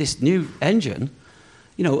with this new engine,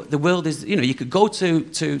 you know, the world is, you know, you could go to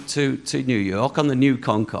New York on the new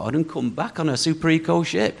Concorde and come back on a super eco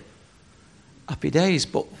ship. Happy days,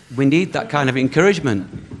 but we need that kind of encouragement.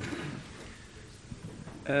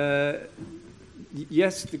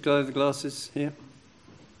 Yes, the guy with the glasses here.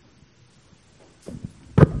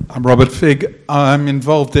 I'm Robert Figg. I'm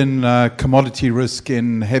involved in commodity risk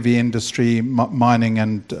in heavy industry, mining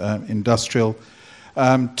and industrial.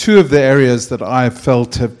 Two of the areas that I've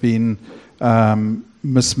felt have been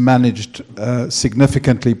mismanaged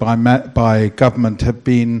significantly by government have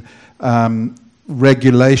been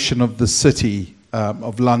regulation of the city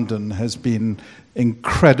of London has been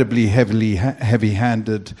incredibly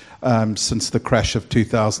heavy-handed since the crash of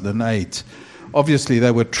 2008. Obviously,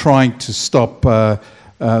 they were trying to stop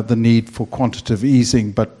the need for quantitative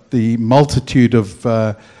easing, but the multitude of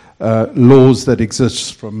laws that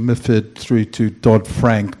exist from MiFID through to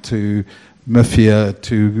Dodd-Frank to MiFIA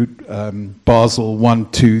to Basel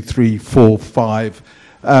 1, 2, 3, 4, 5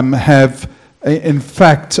 have in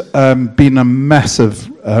fact been a massive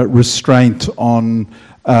restraint on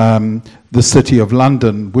the City of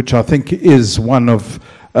London, which I think is one of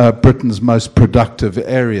Britain's most productive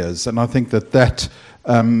areas. And I think that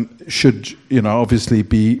should, obviously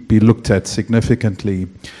be looked at significantly.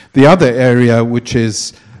 The other area, which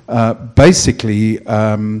is basically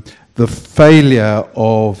the failure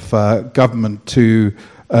of government to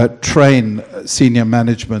train senior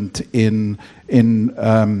management in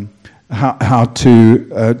how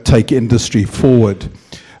to take industry forward.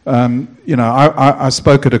 I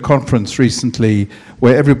spoke at a conference recently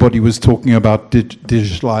where everybody was talking about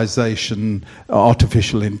digitalization,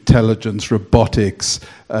 artificial intelligence, robotics,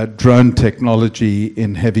 drone technology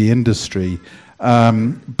in heavy industry.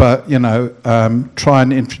 But try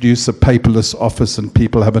and introduce a paperless office and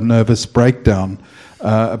people have a nervous breakdown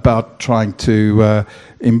about trying to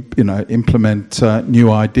implement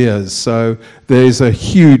new ideas. So there's a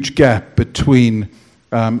huge gap between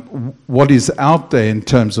what is out there in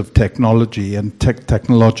terms of technology and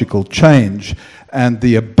technological change and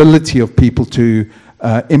the ability of people to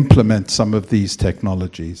implement some of these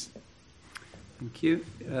technologies. Thank you.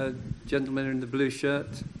 Gentleman in the blue shirt.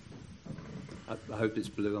 I hope it's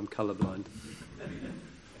blue, I'm colourblind.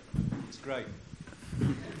 It's great.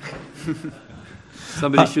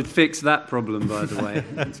 Somebody should fix that problem, by the way.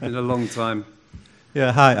 It's been a long time.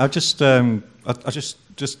 Yeah, hi.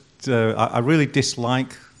 I really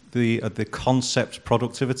dislike the concept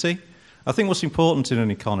productivity. I think what's important in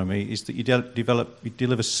an economy is that you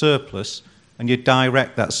deliver surplus and you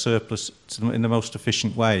direct that surplus in the most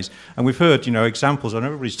efficient ways. And we've heard, examples, and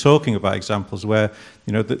everybody's talking about examples where,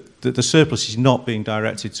 the surplus is not being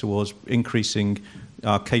directed towards increasing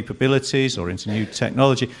our capabilities or into new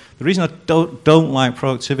technology. The reason I don't like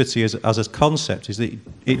productivity as a concept is that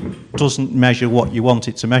it doesn't measure what you want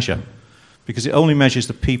it to measure, because it only measures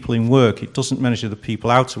the people in work. It doesn't measure the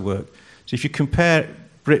people out of work. So if you compare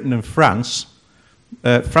Britain and France,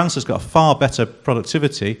 France has got a far better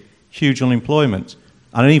productivity, huge unemployment,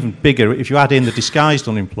 and an even bigger, if you add in the disguised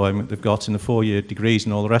unemployment they've got in the 4-year degrees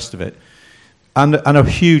and all the rest of it, and a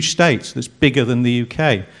huge state that's bigger than the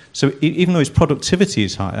UK. So even though its productivity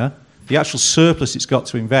is higher, the actual surplus it's got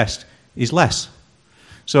to invest is less.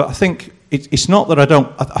 So I think it's not that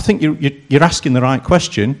I think you're asking the right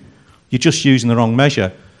question, you're just using the wrong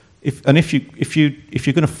measure. If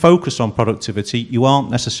you're going to focus on productivity, you aren't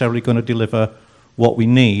necessarily going to deliver what we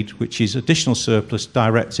need, which is additional surplus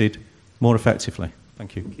directed more effectively.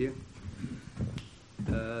 Thank you. Thank you.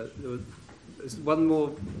 There's one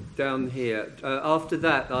more down here. After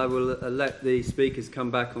that, I will let the speakers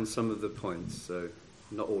come back on some of the points. So,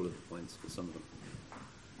 not all of the points, but some of them.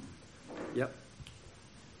 Yep.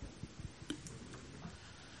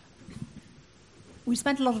 We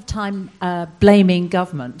spent a lot of time blaming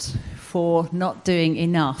government for not doing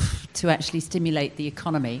enough to actually stimulate the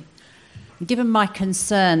economy. Given my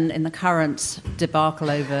concern in the current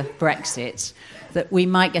debacle over Brexit, that we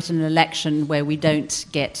might get an election where we don't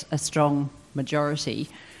get a strong majority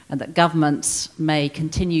and that governments may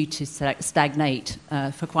continue to stagnate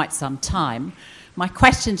for quite some time, my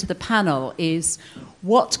question to the panel is,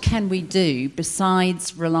 what can we do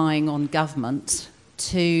besides relying on government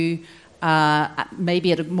to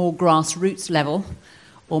maybe at a more grassroots level,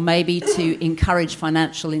 or maybe to encourage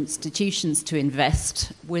financial institutions to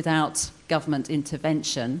invest without government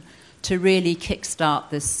intervention to really kickstart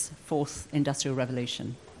this fourth industrial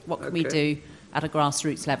revolution? What can we do at a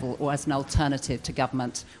grassroots level or as an alternative to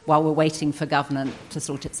government while we're waiting for government to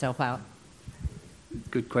sort itself out?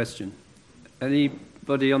 Good question.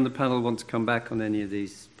 Anybody on the panel want to come back on any of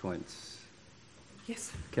these points?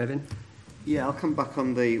 Yes. Kevin? Yeah, I'll come back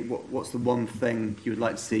on what's the one thing you would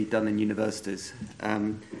like to see done in universities.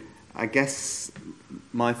 I guess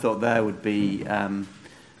my thought there would be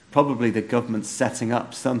probably the government setting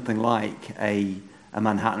up something like a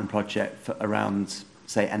Manhattan Project around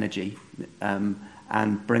say, energy,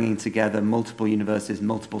 and bringing together multiple universities,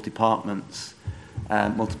 multiple departments,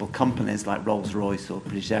 multiple companies like Rolls-Royce or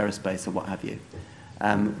British Aerospace or what have you,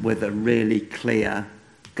 with a really clear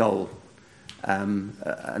goal,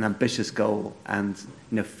 an ambitious goal, and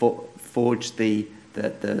forge the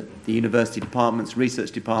university departments,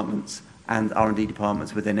 research departments, and R&D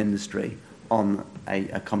departments within industry on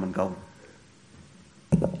a common goal.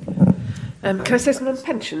 Can I say something on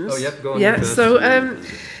pensions? Oh, yep, go on. Yeah, so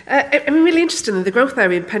I'm really interested in the growth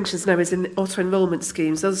area in pensions now is in auto-enrolment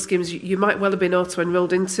schemes. Those schemes you might well have been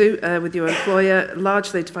auto-enrolled into with your employer,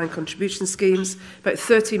 largely defined contribution schemes, about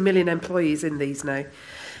 30 million employees in these now.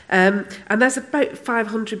 And there's about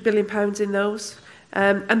 £500 billion in those.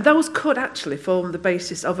 And those could actually form the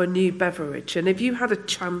basis of a new beverage. And if you had a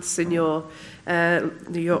chance in your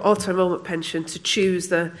auto-enrolment pension to choose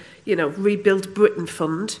the, Rebuild Britain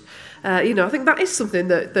Fund, I think that is something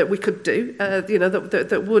that we could do,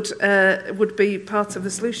 that would be part of the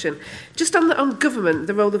solution. Just on government,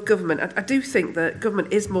 the role of government, I do think that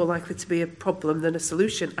government is more likely to be a problem than a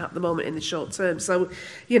solution at the moment in the short term. So,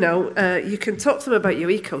 you can talk to them about your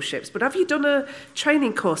eco-ships, but have you done a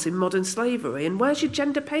training course in modern slavery? And where's your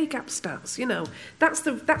gender pay gap stats?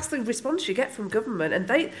 That's the response you get from government, and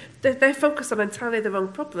they focus on entirely the wrong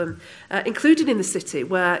problem, including in the city,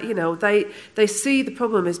 where they see the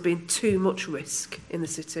problem as being too much risk in the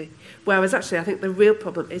city, whereas actually I think the real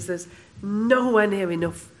problem is there's nowhere near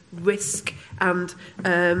enough risk and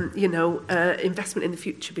investment in the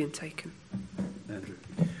future being taken. Andrew.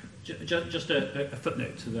 Just a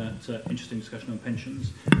footnote to that interesting discussion on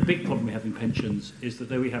pensions. The big problem we have in pensions is that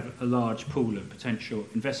though we have a large pool of potential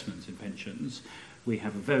investments in pensions, we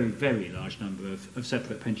have a very, very large number of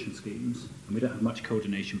separate pension schemes, and we don't have much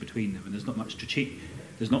coordination between them, and there's not much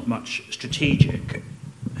strategic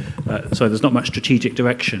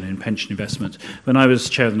direction in pension investment. When I was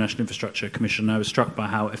chair of the National Infrastructure Commission, I was struck by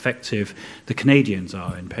how effective the Canadians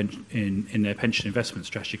are in their pension investment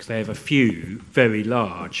strategy, because they have a few very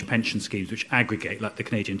large pension schemes which aggregate, like the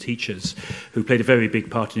Canadian teachers, who played a very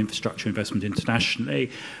big part in infrastructure investment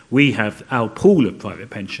internationally. We have, our pool of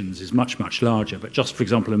private pensions is much, much larger, but just, for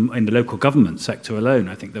example, in the local government sector alone,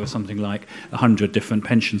 I think there were something like 100 different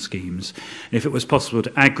pension schemes. And if it was possible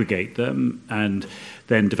to aggregate them and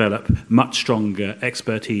then develop much stronger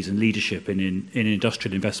expertise and leadership in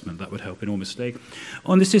industrial investment, that would help enormously.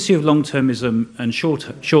 On this issue of long-termism and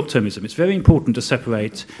short-termism, it's very important to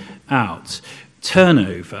separate out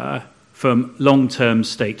turnover from long-term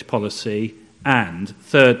state policy and,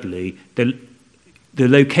 thirdly, the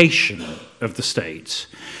location of the state.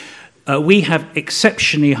 We have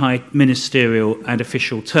exceptionally high ministerial and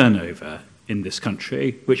official turnover in this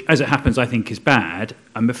country, which, as it happens, I think is bad.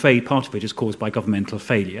 I'm afraid part of it is caused by governmental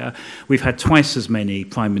failure. We've had twice as many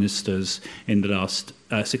prime ministers in the last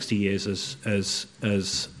 60 years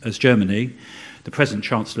as Germany. The present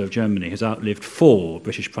Chancellor of Germany has outlived 4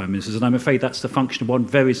 British prime ministers, and I'm afraid that's the function of one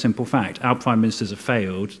very simple fact. Our prime ministers have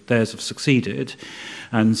failed, theirs have succeeded,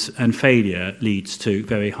 and failure leads to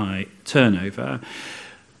very high turnover.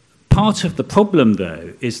 Part of the problem,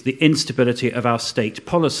 though, is the instability of our state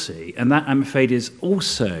policy, and that, I'm afraid, is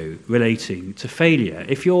also relating to failure.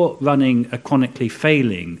 If you're running a chronically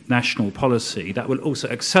failing national policy, that will also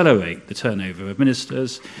accelerate the turnover of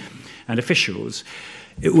ministers and officials.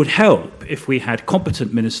 It would help if we had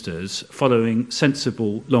competent ministers following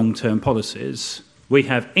sensible long-term policies. We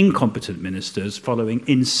have incompetent ministers following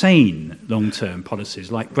insane long-term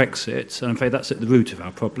policies like Brexit, and I'm afraid that's at the root of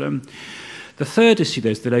our problem. The third issue, though,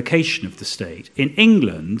 is the location of the state. In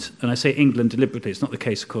England, and I say England deliberately, it's not the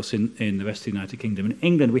case, of course, in the rest of the United Kingdom. In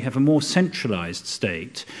England, we have a more centralised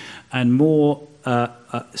state and more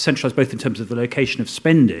centralised both in terms of the location of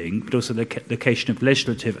spending, but also the location of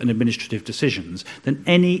legislative and administrative decisions than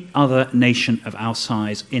any other nation of our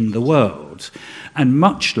size in the world, and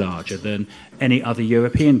much larger than any other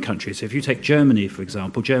European country. So if you take Germany, for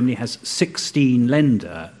example, Germany has 16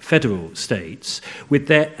 lender federal states with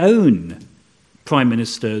their own prime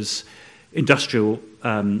ministers, industrial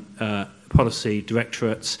policy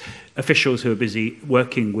directorates, officials who are busy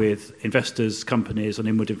working with investors, companies on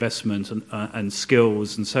inward investment and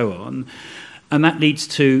skills and so on. And that leads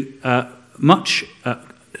to much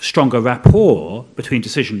stronger rapport between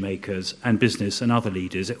decision makers and business and other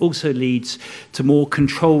leaders. It also leads to more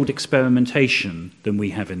controlled experimentation than we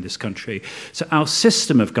have in this country. So our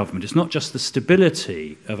system of government is not just the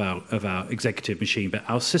stability of our executive machine, but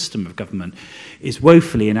our system of government is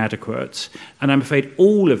woefully inadequate. And I'm afraid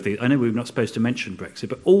all of these, I know we're not supposed to mention Brexit,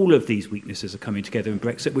 but all of these weaknesses are coming together in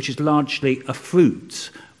Brexit, which is largely a fruit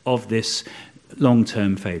of this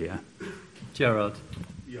long-term failure. Gerard.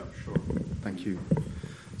 Yeah, sure. Thank you.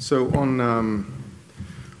 So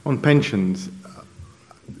on pensions,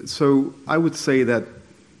 so I would say that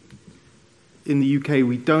in the UK,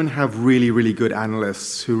 we don't have really good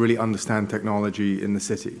analysts who really understand technology in the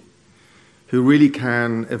city, who really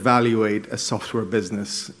can evaluate a software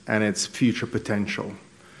business and its future potential.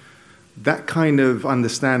 That kind of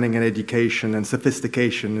understanding and education and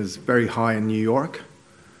sophistication is very high in New York.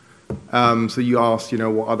 So you asked,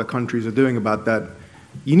 what other countries are doing about that.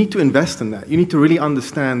 You need to invest in that. You need to really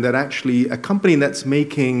understand that actually a company that's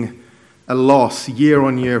making a loss year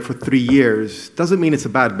on year for 3 years doesn't mean it's a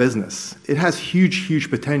bad business. It has huge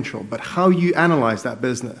potential, but how you analyze that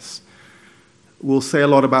business will say a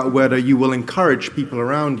lot about whether you will encourage people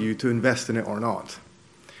around you to invest in it or not.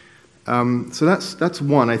 So that's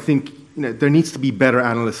one. I think there needs to be better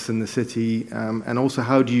analysts in the city, and also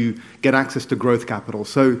how do you get access to growth capital.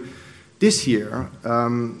 So this year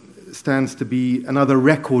stands to be another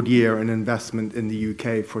record year in investment in the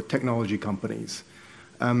UK for technology companies.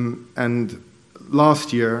 And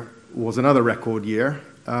last year was another record year.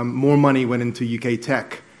 More money went into UK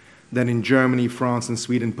tech than in Germany, France, and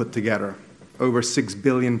Sweden put together, over £6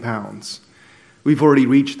 billion. We've already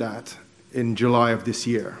reached that in July of this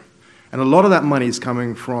year. And a lot of that money is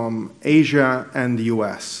coming from Asia and the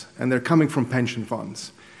US, and they're coming from pension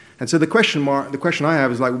funds. And so the question I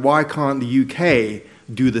have is why can't the UK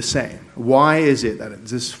do the same? Why is it that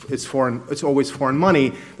it's always foreign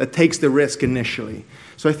money that takes the risk initially?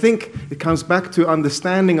 So I think it comes back to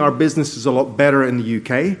understanding our businesses a lot better in the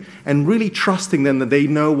UK and really trusting them that they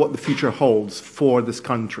know what the future holds for this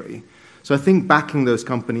country. So I think backing those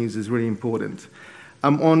companies is really important.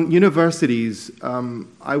 On universities,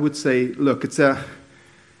 I would say, look,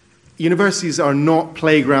 universities are not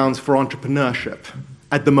playgrounds for entrepreneurship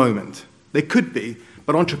at the moment. They could be,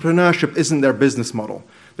 but entrepreneurship isn't their business model.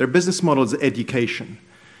 Their business model is education.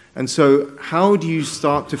 And so how do you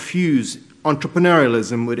start to fuse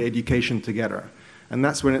entrepreneurialism with education together? And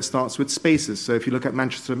that's when it starts with spaces. So if you look at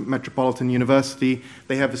Manchester Metropolitan University,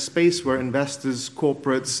 they have a space where investors,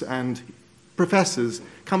 corporates, and professors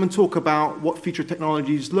come and talk about what future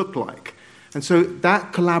technologies look like. And so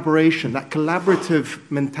that collaboration, that collaborative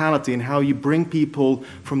mentality and how you bring people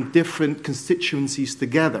from different constituencies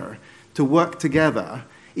together to work together,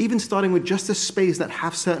 even starting with just a space that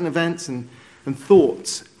have certain events and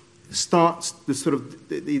thoughts, starts the sort of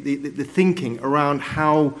the thinking around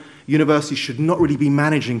how universities should not really be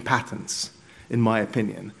managing patents, in my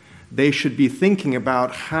opinion. They should be thinking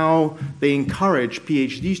about how they encourage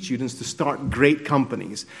PhD students to start great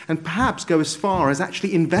companies and perhaps go as far as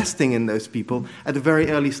actually investing in those people at a very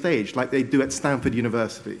early stage, like they do at Stanford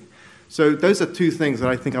University. So those are two things that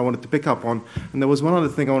I think I wanted to pick up on. And there was one other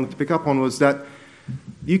thing I wanted to pick up on was that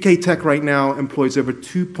UK tech right now employs over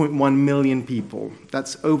 2.1 million people.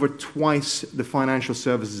 That's over twice the financial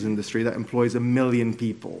services industry that employs 1 million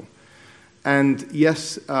people. And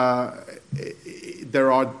yes,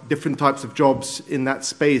 there are different types of jobs in that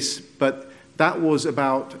space, but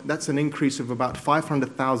that's an increase of about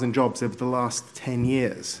 500,000 jobs over the last 10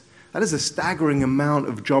 years. That is a staggering amount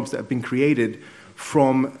of jobs that have been created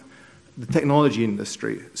from the technology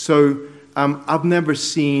industry. So I've never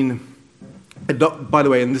seen, by the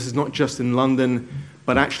way, and this is not just in London,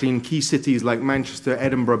 but actually in key cities like Manchester,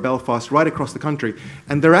 Edinburgh, Belfast, right across the country.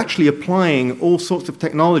 And they're actually applying all sorts of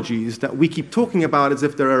technologies that we keep talking about as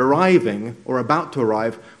if they're arriving or about to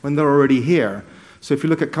arrive when they're already here. So if you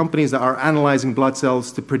look at companies that are analyzing blood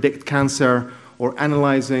cells to predict cancer or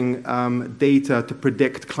analyzing data to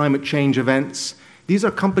predict climate change events, these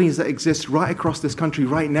are companies that exist right across this country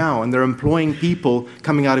right now, and they're employing people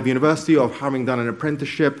coming out of university or having done an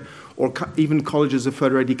apprenticeship or even colleges of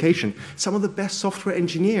further education. Some of the best software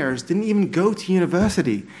engineers didn't even go to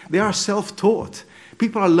university. They are self-taught.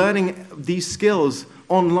 People are learning these skills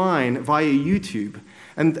online via YouTube.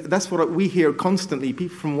 And that's what we hear constantly,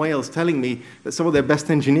 people from Wales telling me that some of their best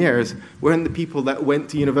engineers weren't the people that went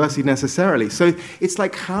to university necessarily. So it's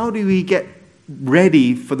like, how do we get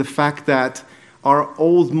ready for the fact that our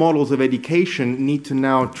old models of education need to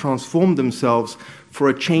now transform themselves for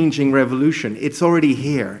a changing revolution? It's already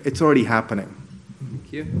here. It's already happening.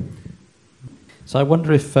 Thank you. So I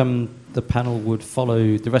wonder if the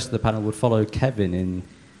rest of the panel would follow Kevin in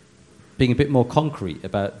being a bit more concrete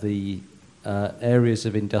about the areas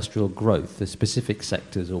of industrial growth, the specific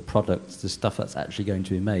sectors or products, the stuff that's actually going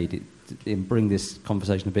to be made, and bring this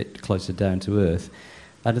conversation a bit closer down to earth.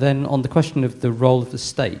 And then on the question of the role of the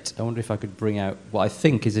state, I wonder if I could bring out what I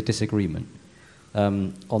think is a disagreement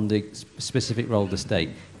on the specific role of the state.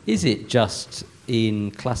 Is it just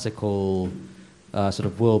in classical sort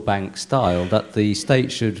of World Bank style, that the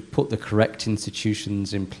state should put the correct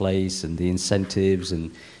institutions in place and the incentives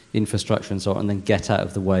and infrastructure and so on, and then get out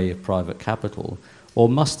of the way of private capital? Or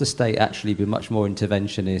must the state actually be much more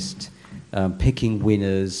interventionist, picking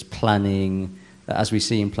winners, planning, as we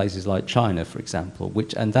see in places like China, for example,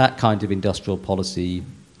 and that kind of industrial policy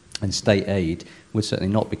and state aid would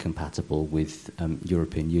certainly not be compatible with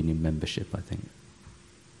European Union membership, I think.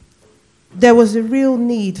 There was a real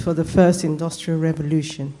need for the first industrial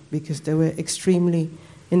revolution because there were extremely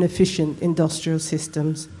inefficient industrial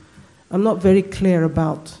systems. I'm not very clear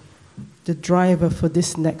about the driver for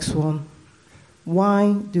this next one.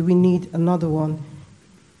 Why do we need another one?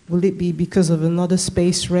 Will it be because of another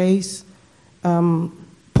space race,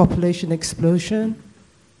 population explosion?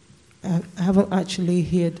 I haven't actually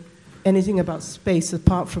heard anything about space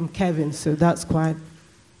apart from Kevin, so that's quite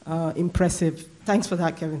impressive. Thanks for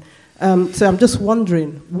that, Kevin. So I'm just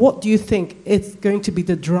wondering, what do you think is going to be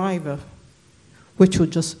the driver which will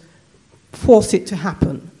just force it to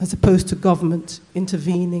happen, as opposed to government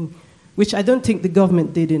intervening, which I don't think the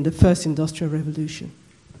government did in the first industrial revolution?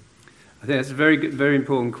 I think that's a very good, very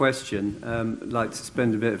important question. I'd like to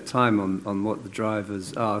spend a bit of time on what the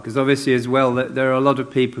drivers are, because obviously as well there are a lot of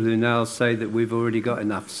people who now say that we've already got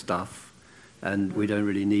enough stuff and we don't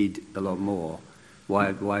really need a lot more.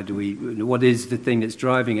 Why do we? What is the thing that's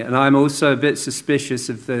driving it? And I'm also a bit suspicious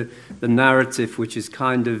of the narrative which is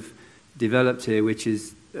kind of developed here, which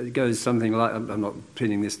is it goes something like, I'm not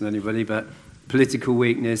pinning this on anybody, but political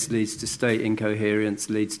weakness leads to state incoherence,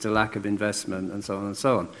 leads to lack of investment, and so on and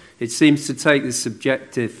so on. It seems to take the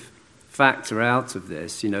subjective factor out of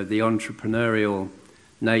this, you know, the entrepreneurial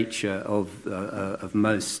nature of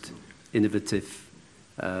most innovative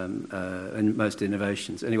and most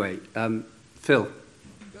innovations. Anyway, Phil.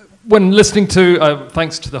 When listening to,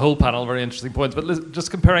 thanks to the whole panel, very interesting points, but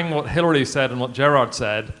just comparing what Hilary said and what Gerard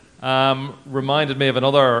said reminded me of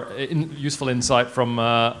another useful insight from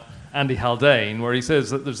Andy Haldane, where he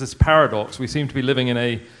says that there's this paradox. We seem to be living in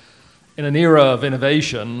an era of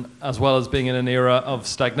innovation as well as being in an era of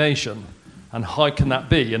stagnation. And how can that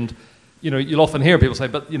be? And you know, you'll often hear people say,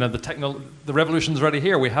 but you know, the revolution's already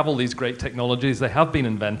here. We have all these great technologies. They have been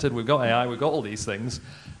invented. We've got AI. We've got all these things.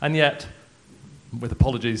 And yet, with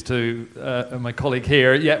apologies to my colleague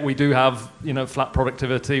here, yet we do have, you know, flat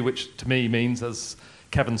productivity, which to me means, as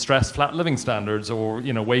Kevin stressed, flat living standards, or,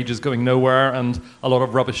 you know, wages going nowhere and a lot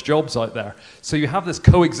of rubbish jobs out there. So you have this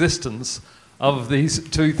coexistence of these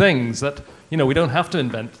two things that, you know, we don't have to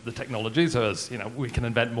invent the technologies, as, you know, we can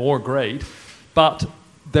invent more, great, but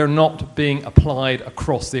they're not being applied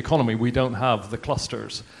across the economy. We don't have the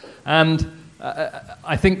clusters. And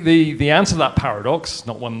I think the answer to that paradox,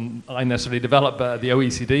 not one I necessarily developed, but the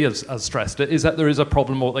OECD has stressed it, is that there is a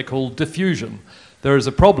problem, what they call diffusion. There is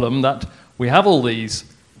a problem that we have all these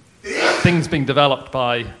things being developed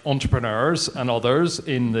by entrepreneurs and others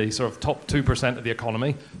in the sort of top 2% of the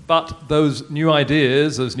economy, but those new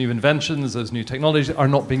ideas, those new inventions, those new technologies are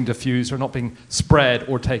not being diffused, are not being spread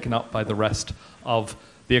or taken up by the rest of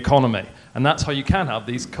the economy. And that's how you can have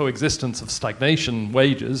these coexistence of stagnation,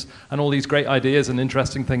 wages, and all these great ideas and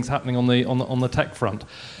interesting things happening on the tech front.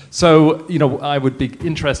 So, you know, I would be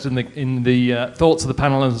interested in the thoughts of the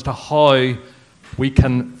panel as to how we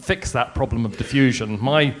can fix that problem of diffusion.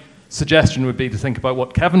 My suggestion would be to think about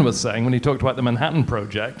what Kevin was saying when he talked about the Manhattan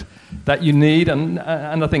Project, that you need, and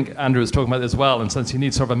I think Andrew was talking about this as well, in the sense you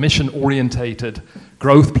need sort of a mission-orientated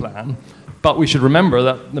growth plan. But we should remember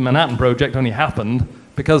that the Manhattan Project only happened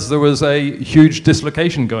because there was a huge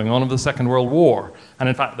dislocation going on of the Second World War. And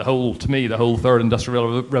in fact, the whole Third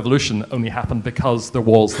Industrial Revolution only happened because there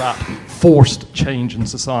was that forced change in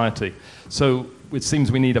society. So it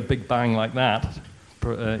seems we need a big bang like that.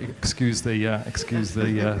 Excuse the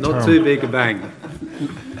Not term. too big a bang.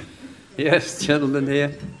 Yes, gentleman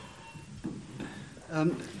here.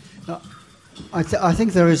 I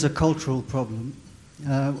think there is a cultural problem,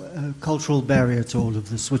 a cultural barrier to all of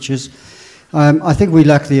this, which is I think we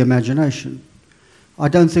lack the imagination. I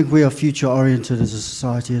don't think we are future-oriented as a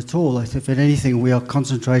society at all. I think, if anything, we are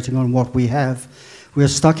concentrating on what we have. We are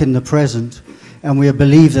stuck in the present, and we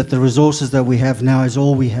believe that the resources that we have now is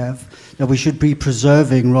all we have, that we should be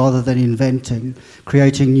preserving rather than inventing,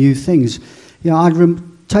 creating new things. You know,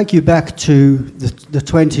 I'd take you back to the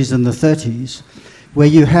 20s and the 30s, where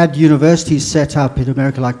you had universities set up in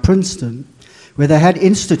America like Princeton, where they had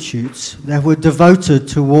institutes that were devoted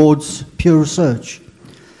towards pure research.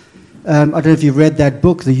 I don't know if you've read that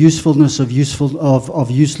book, The Usefulness of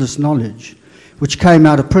Useless Knowledge, which came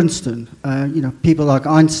out of Princeton. You know, people like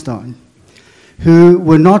Einstein, who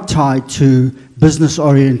were not tied to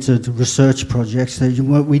business-oriented research projects.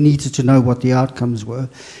 We needed to know what the outcomes were,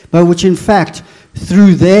 but which in fact,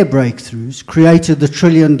 through their breakthroughs, created the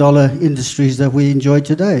trillion-dollar industries that we enjoy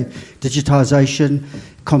today. Digitization,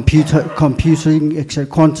 computing,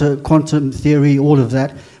 quantum theory, all of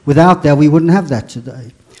that. Without that, we wouldn't have that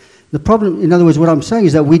today. The problem, in other words, what I'm saying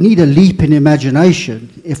is that we need a leap in imagination.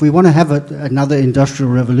 If we want to have another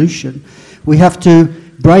industrial revolution, we have to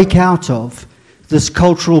break out of this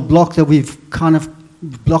cultural block that we've kind of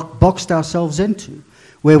boxed ourselves into,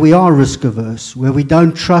 where we are risk averse, where we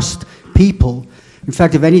don't trust people. In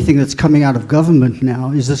fact, if anything that's coming out of government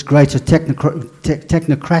now is this greater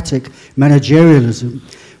technocratic managerialism,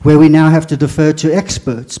 where we now have to defer to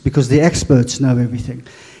experts because the experts know everything.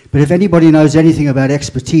 But if anybody knows anything about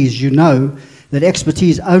expertise, you know that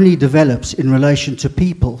expertise only develops in relation to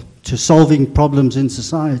people, to solving problems in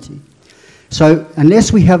society. So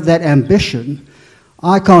unless we have that ambition,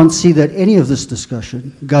 I can't see that any of this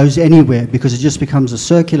discussion goes anywhere, because it just becomes a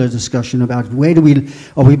circular discussion about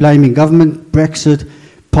are we blaming government, Brexit,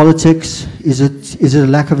 politics, is it a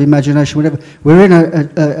lack of imagination, whatever. We're in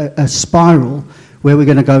a spiral where we're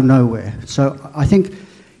going to go nowhere. So I think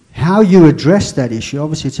how you address that issue,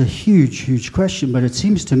 obviously it's a huge, huge question, but it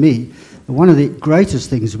seems to me that one of the greatest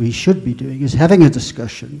things we should be doing is having a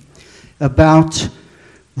discussion about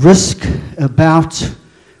risk, about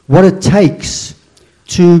what it takes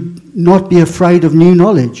to not be afraid of new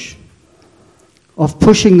knowledge, of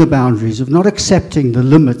pushing the boundaries, of not accepting the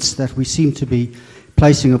limits that we seem to be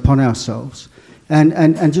placing upon ourselves,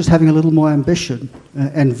 and just having a little more ambition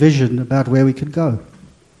and vision about where we could go.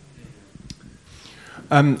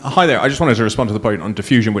 Hi there. I just wanted to respond to the point on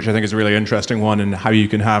diffusion, which I think is a really interesting one, and how you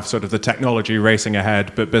can have sort of the technology racing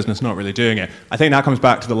ahead, but business not really doing it. I think that comes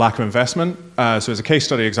back to the lack of investment. So as a case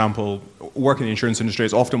study example, work in the insurance industry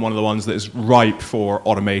is often one of the ones that is ripe for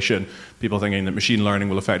automation, people thinking that machine learning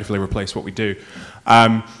will effectively replace what we do.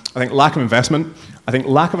 I think lack of investment, I think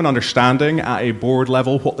lack of an understanding at a board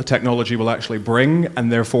level what the technology will actually bring,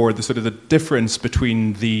 and therefore the sort of the difference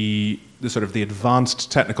between the sort of the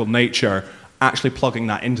advanced technical nature, actually plugging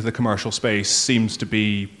that into the commercial space seems to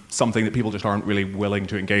be something that people just aren't really willing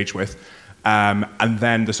to engage with. And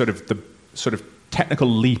then the sort of technical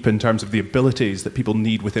leap in terms of the abilities that people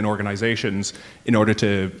need within organizations in order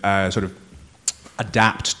to sort of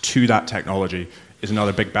adapt to that technology is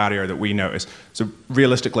another big barrier that we notice. So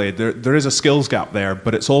realistically, there is a skills gap there,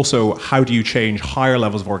 but it's also how do you change higher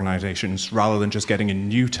levels of organizations rather than just getting in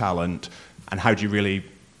new talent, and how do you really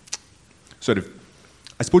sort of,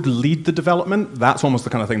 I suppose, lead the development? That's almost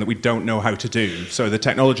the kind of thing that we don't know how to do. So the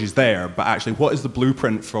technology's there, but actually what is the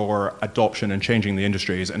blueprint for adoption and changing the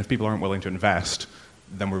industries? And if people aren't willing to invest,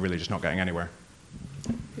 then we're really just not getting anywhere.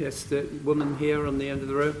 Yes, the woman here on the end of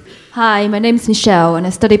the row. Hi, my name is Michelle, and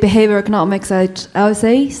I study behavioral economics at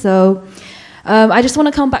LSE. So I just want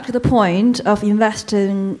to come back to the point of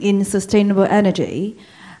investing in sustainable energy.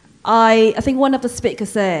 I think one of the speakers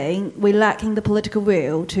saying we're lacking the political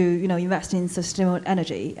will to, invest in sustainable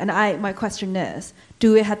energy. And my question is,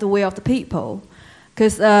 do we have the will of the people?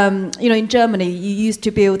 Because, in Germany, you used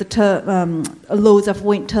to build loads of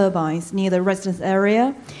wind turbines near the residence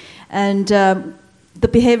area. And the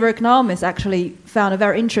behavioral economists actually found a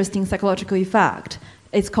very interesting psychological effect.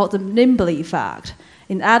 It's called the nimble effect.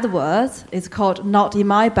 In other words, it's called not in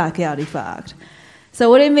my backyard effect. So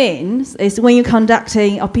what it means is when you're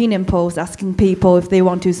conducting opinion polls, asking people if they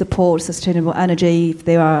want to support sustainable energy, if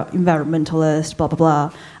they are environmentalists, blah, blah,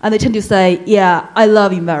 blah, and they tend to say, yeah, I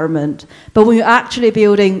love environment. But when you're actually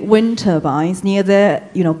building wind turbines near their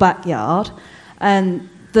backyard, and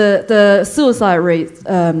the suicide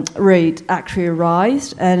rate actually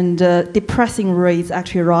rise, and depressing rates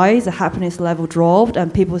actually rise, the happiness level dropped,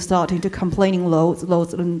 and people starting to complaining loads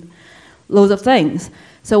of things.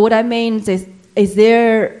 So what I mean is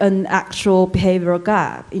there an actual behavioral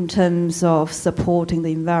gap in terms of supporting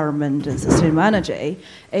the environment and sustainable energy?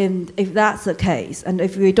 And if that's the case, and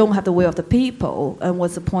if we don't have the will of the people, and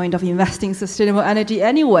what's the point of investing in sustainable energy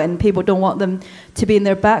anyway, and people don't want them to be in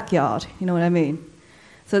their backyard? You know what I mean?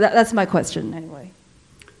 So that's my question anyway.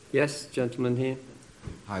 Yes, gentleman here.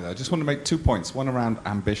 Hi there. I just want to make 2 points, one around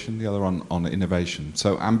ambition, the other on innovation.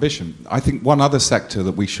 So ambition, I think one other sector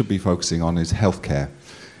that we should be focusing on is healthcare.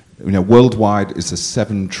 Worldwide, it's a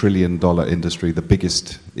 $7 trillion industry, the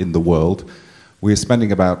biggest in the world. We're spending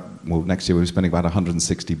next year we're spending about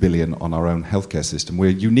 160 billion on our own healthcare system.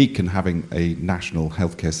 We're unique in having a national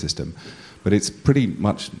healthcare system, but it's pretty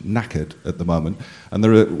much knackered at the moment. And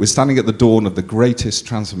we're standing at the dawn of the greatest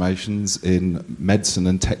transformations in medicine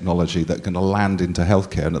and technology that are going to land into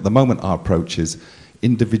healthcare. And at the moment, our approach is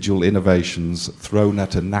individual innovations thrown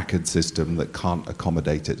at a knackered system that can't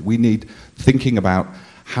accommodate it. We need thinking about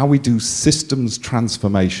how we do systems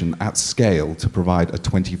transformation at scale to provide a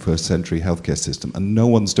 21st century healthcare system, and no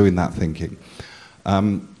one's doing that thinking.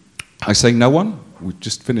 I say no one. We've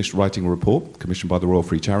just finished writing a report commissioned by the Royal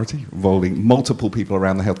Free Charity involving multiple people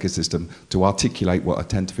around the healthcare system to articulate what a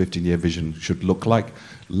 10 to 15 year vision should look like.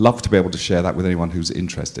 Love to be able to share that with anyone who's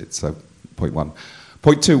interested. So, point one.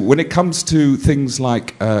 Point two, when it comes to things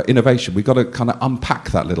like innovation, we've got to kind of unpack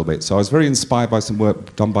that a little bit. So I was very inspired by some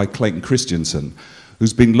work done by Clayton Christensen,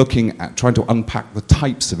 who's been looking at trying to unpack the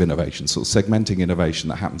types of innovation, sort of segmenting innovation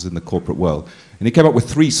that happens in the corporate world. And he came up with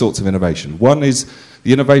three sorts of innovation. One is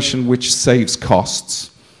the innovation which saves costs,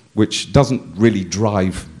 which doesn't really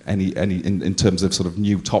drive any in terms of sort of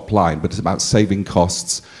new top line, but it's about saving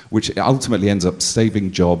costs, which ultimately ends up saving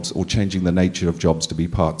jobs or changing the nature of jobs to be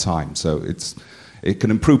part-time. So it can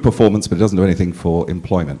improve performance, but it doesn't do anything for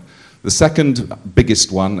employment. The second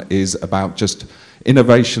biggest one is about just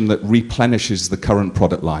innovation that replenishes the current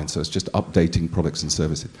product line, so it's just updating products and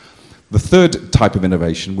services. The third type of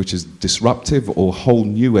innovation, which is disruptive or whole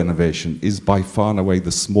new innovation, is by far and away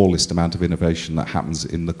the smallest amount of innovation that happens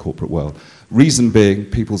in the corporate world. Reason being,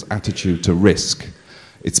 people's attitude to risk.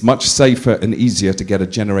 It's much safer and easier to get a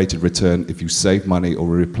generated return if you save money or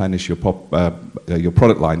replenish your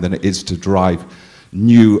product line than it is to drive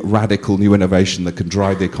radical new innovation that can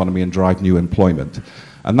drive the economy and drive new employment.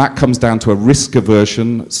 And that comes down to a risk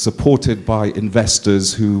aversion supported by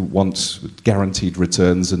investors who want guaranteed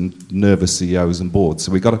returns and nervous CEOs and boards.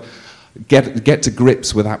 So we've got to get to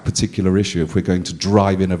grips with that particular issue if we're going to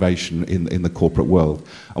drive innovation in the corporate world.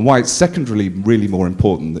 And why it's secondarily really more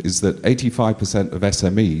important is that 85% of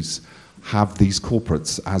SMEs have these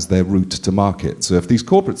corporates as their route to market. So if these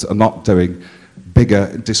corporates are not doing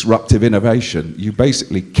bigger disruptive innovation, you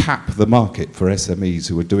basically cap the market for SMEs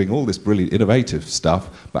who are doing all this brilliant innovative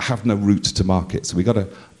stuff but have no route to market. So we've got to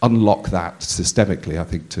unlock that systemically, I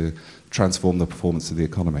think, to transform the performance of the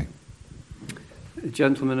economy. A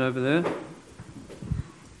gentleman over there.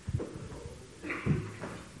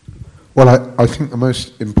 Well, I think the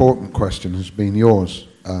most important question has been yours,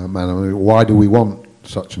 Madam. Why do we want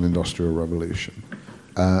such an industrial revolution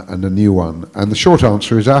and a new one? And the short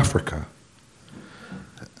answer is Africa.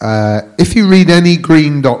 If you read any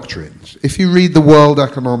green doctrines, if you read the World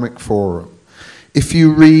Economic Forum, if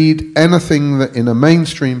you read anything that in a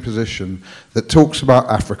mainstream position that talks about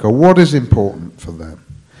Africa, what is important for them?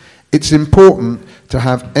 It's important to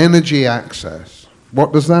have energy access.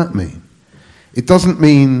 What does that mean? It doesn't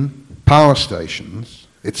mean power stations.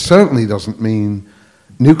 It certainly doesn't mean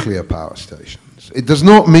nuclear power stations. It does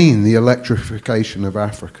not mean the electrification of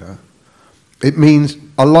Africa. It means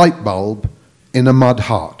a light bulb in a mud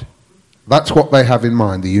hut. That's what they have in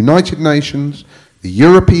mind. The United Nations, the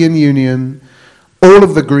European Union, all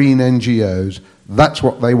of the green NGOs, that's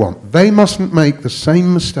what they want. They mustn't make the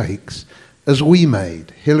same mistakes as we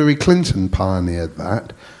made. Hillary Clinton pioneered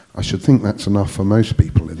that. I should think that's enough for most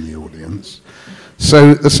people in the audience.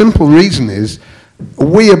 So the simple reason is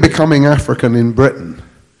we are becoming African in Britain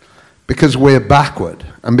because we're backward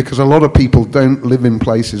and because a lot of people don't live in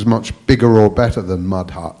places much bigger or better than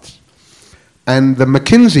mud huts. And the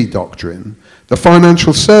McKinsey doctrine, the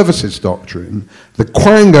financial services doctrine, the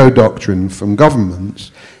Quango doctrine from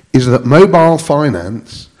governments is that mobile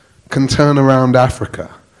finance can turn around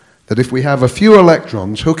Africa. That if we have a few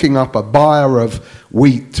electrons hooking up a buyer of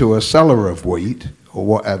wheat to a seller of wheat or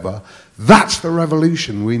whatever, that's the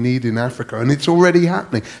revolution we need in Africa, and it's already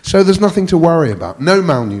happening. So there's nothing to worry about. No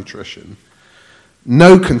malnutrition,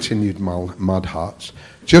 no continued mud huts,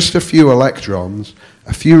 just a few electrons,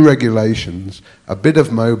 a few regulations, a bit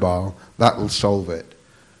of mobile, that will solve it.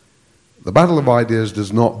 The Battle of Ideas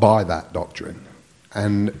does not buy that doctrine,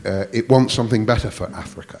 and it wants something better for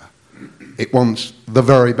Africa. It wants the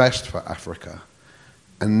very best for Africa.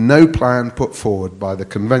 And no plan put forward by the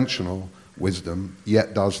conventional wisdom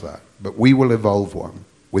yet does that. But we will evolve one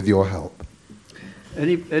with your help.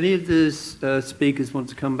 Any of the speakers want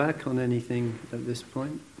to come back on anything at this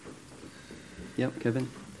point? Yep, Kevin.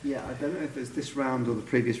 Yeah, I don't know if it's this round or the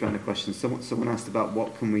previous round of questions. Someone asked about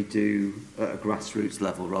what can we do at a grassroots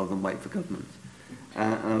level rather than wait for government.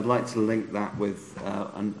 And I would like to link that with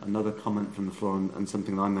another comment from the floor and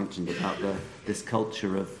something that I mentioned about this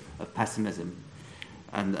culture of pessimism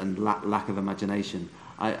and lack of imagination.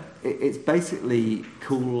 It's basically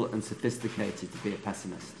cool and sophisticated to be a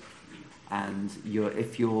pessimist. And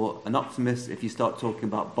if you're an optimist, if you start talking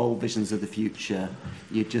about bold visions of the future,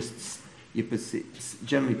 you're just you're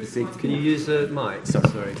generally perceived... Can you use the mic?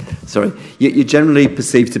 Sorry. You're generally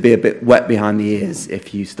perceived to be a bit wet behind the ears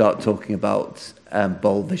if you start talking about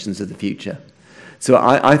bold visions of the future. So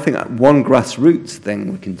I think one grassroots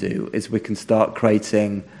thing we can do is we can start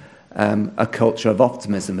creating a culture of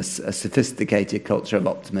optimism, a sophisticated culture of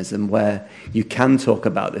optimism where you can talk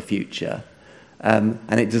about the future and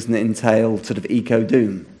it doesn't entail sort of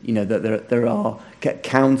eco-doom. You know, that there are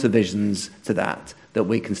counter-visions to that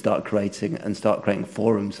we can start creating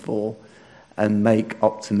forums for and make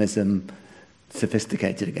optimism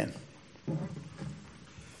sophisticated again.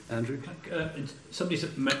 Andrew? Somebody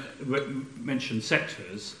mentioned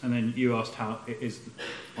sectors, and then you asked how it is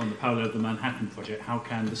on the parallel of the Manhattan Project, how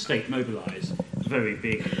can the state mobilise very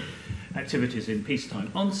big activities in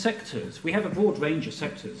peacetime? On sectors, we have a broad range of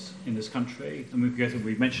sectors in this country, and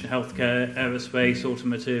we've mentioned healthcare, aerospace,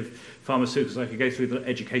 automotive, pharmaceuticals. I could go through the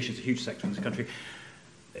education is a huge sector in this country.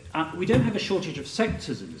 We don't have a shortage of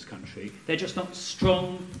sectors in this country. They're just not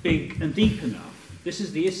strong, big, and deep enough. This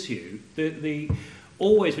is the issue.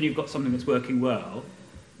 Always when you've got something that's working well,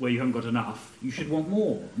 where you haven't got enough, you should want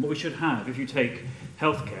more. And what we should have, if you take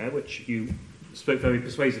healthcare, which you spoke very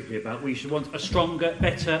persuasively about, we should want a stronger,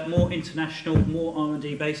 better, more international, more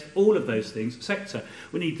R&D based, all of those things, sector.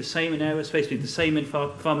 We need the same in aerospace, we need the same in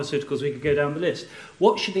pharmaceuticals, we could go down the list.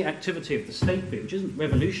 What should the activity of the state be, which isn't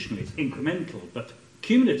revolutionary, it's incremental, but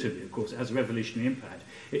cumulatively, of course, it has a revolutionary impact.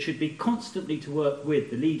 It should be constantly to work with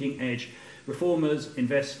the leading edge reformers,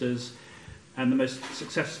 investors, and the most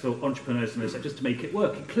successful entrepreneurs in those sectors to make it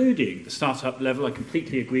work, including the startup level. I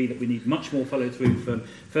completely agree that we need much more follow-through from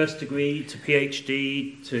first degree to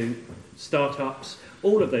PhD to startups,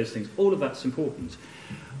 all of those things, all of that's important.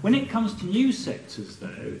 When it comes to new sectors,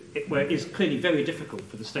 though, where it is clearly very difficult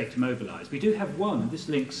for the state to mobilise, we do have one, and this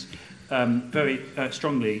links very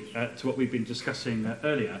strongly to what we've been discussing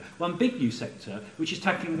earlier. One big new sector, which is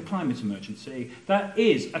tackling the climate emergency. That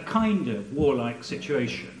is a kind of warlike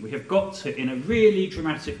situation. We have got to, in a really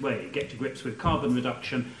dramatic way, get to grips with carbon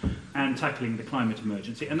reduction and tackling the climate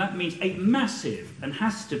emergency. And that means a massive, and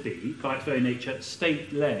has to be, by its very nature,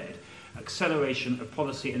 state-led acceleration of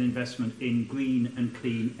policy and investment in green and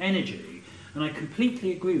clean energy. And I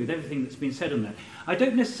completely agree with everything that's been said on that. I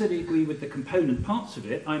don't necessarily agree with the component parts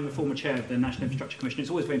of it. I'm a former chair of the National Infrastructure Commission. It's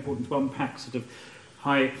always very important to unpack sort of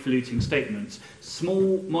highfalutin statements.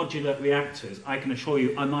 Small modular reactors, I can assure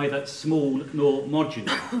you, are neither small nor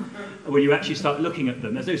modular. When you actually start looking at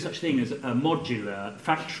them, there's no such thing as a modular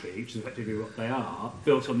factory, which is effectively what they are,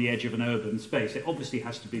 built on the edge of an urban space. It obviously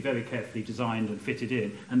has to be very carefully designed and fitted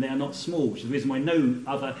in, and they are not small, which is the reason why no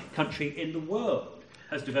other country in the world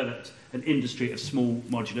has developed an industry of small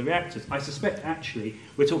modular reactors. I suspect, actually,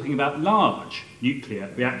 we're talking about large nuclear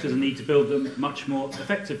reactors and need to build them much more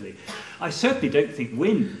effectively. I certainly don't think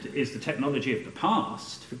wind is the technology of the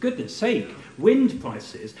past. For goodness sake, wind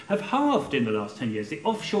prices have halved in the last 10 years. The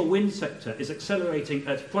offshore wind sector is accelerating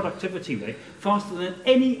at productivity rate faster than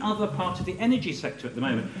any other part of the energy sector at the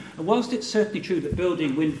moment. And whilst it's certainly true that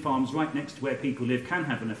building wind farms right next to where people live can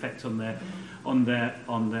have an effect on their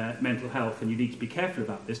mental health, and you need to be careful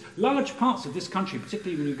about this. Large parts of this country,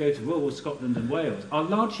 particularly when you go to rural Scotland and Wales, are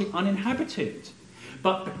largely uninhabited.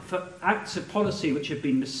 But for acts of policy which have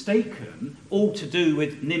been mistaken, all to do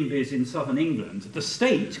with NIMBYs in southern England, the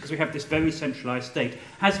state, because we have this very centralised state,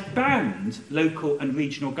 has banned local and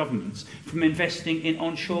regional governments from investing in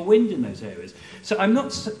onshore wind in those areas. So I'm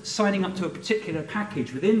not signing up to a particular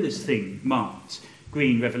package within this thing marked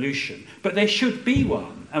Green Revolution, but there should be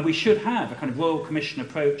one, and we should have a kind of Royal Commission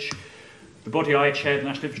approach. The body I chaired, the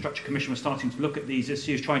National Infrastructure Commission, was starting to look at these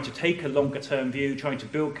issues, trying to take a longer-term view, trying to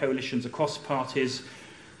build coalitions across parties,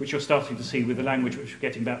 which you're starting to see with the language which we're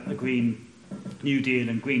getting about the Green New Deal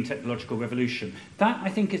and Green Technological Revolution. That, I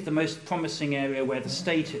think, is the most promising area where the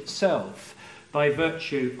state itself, by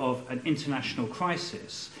virtue of an international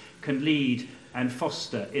crisis, can lead and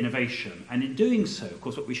foster innovation. And in doing so, of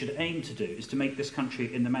course, what we should aim to do is to make this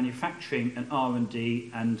country in the manufacturing and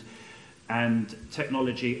R&D and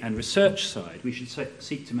technology and research side, we should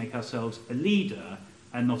seek to make ourselves a leader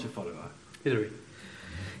and not a follower. Hilary.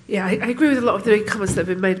 Yeah, I agree with a lot of the comments that have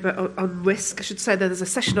been made about on risk. I should say that there's a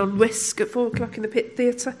session on risk at 4 o'clock in the Pit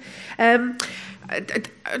Theatre.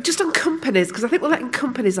 Just on companies, because I think we're letting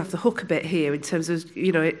companies off the hook a bit here in terms of,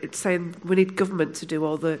 you know, it's saying we need government to do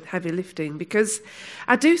all the heavy lifting, because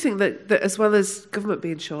I do think that as well as government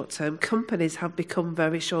being short-term, companies have become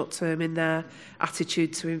very short-term in their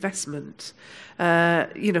attitude to investment.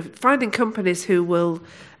 You know, finding companies who will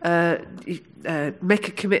make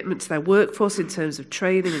a commitment to their workforce in terms of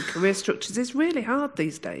training and career structures is really hard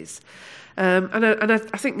these days. And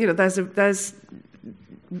I think, you know, there's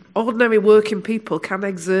ordinary working people can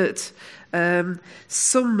exert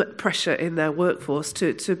some pressure in their workforce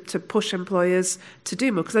to push employers to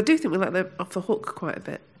do more? Because I do think we let them off the hook quite a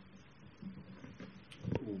bit.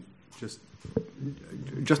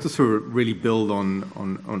 Just to sort of really build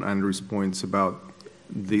on Andrew's points about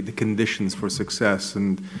the conditions for success,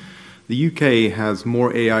 and the UK has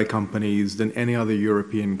more AI companies than any other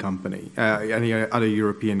European company, any other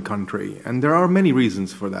European country, and there are many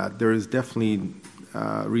reasons for that. There is definitely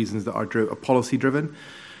reasons that are policy-driven,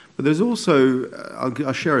 but there's also,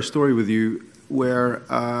 I'll share a story with you where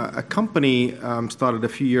a company started a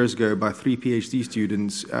few years ago by 3 PhD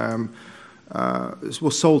students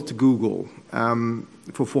was sold to Google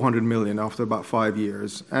for 400 million after about 5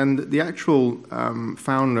 years. And the actual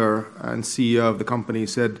founder and CEO of the company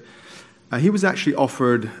said he was actually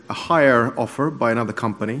offered a higher offer by another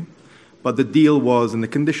company, but the deal was, and the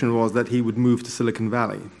condition was, that he would move to Silicon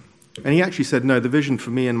Valley. And he actually said, no, the vision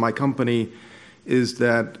for me and my company is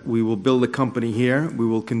that we will build a company here, we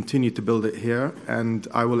will continue to build it here, and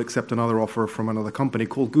I will accept another offer from another company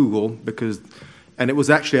called Google, because, and it was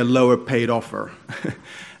actually a lower paid offer.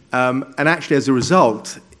 And actually, as a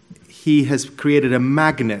result, he has created a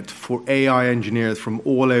magnet for AI engineers from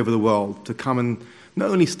all over the world to come and not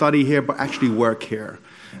only study here, but actually work here.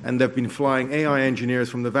 And they've been flying AI engineers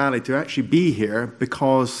from the Valley to actually be here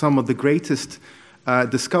because some of the greatest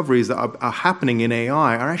discoveries that are happening in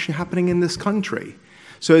AI are actually happening in this country.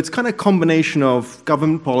 So it's kind of a combination of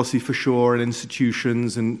government policy for sure, and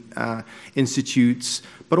institutions and institutes,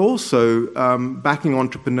 but also backing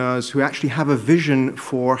entrepreneurs who actually have a vision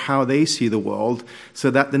for how they see the world,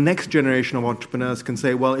 so that the next generation of entrepreneurs can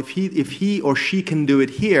say, well, if he or she can do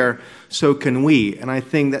it here, so can we. And I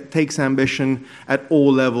think that takes ambition at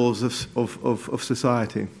all levels of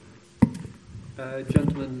society.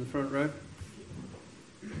 Gentleman in the front row.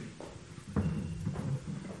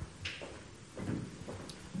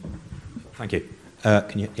 Thank you.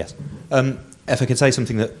 Can you? Yes. If I could say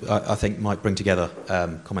something that I think might bring together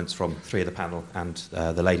comments from three of the panel and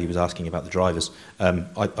the lady who was asking about the drivers.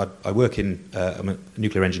 I work in, I'm a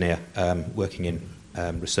nuclear engineer working in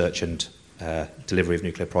research and delivery of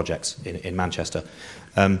nuclear projects in Manchester.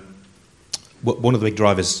 One of the big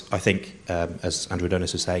drivers, I think, as Andrew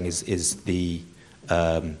Adonis was saying, is the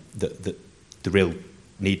real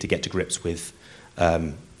need to get to grips with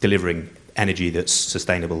delivering energy that's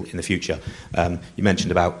sustainable in the future. You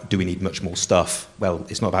mentioned about, do we need much more stuff? Well,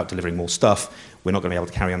 it's not about delivering more stuff. We're not going to be able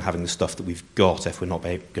to carry on having the stuff that we've got if we're not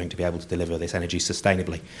going to be able to deliver this energy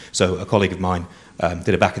sustainably. So a colleague of mine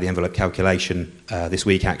did a back-of-the-envelope calculation this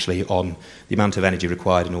week, actually, on the amount of energy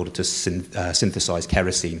required in order to synthesize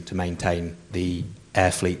kerosene to maintain the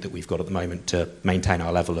air fleet that we've got at the moment, to maintain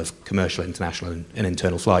our level of commercial, international and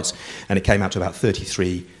internal flights. And it came out to about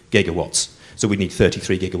 33 gigawatts. So we need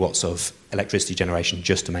 33 gigawatts of electricity generation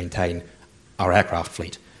just to maintain our aircraft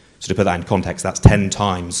fleet. So to put that in context, that's 10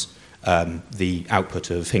 times the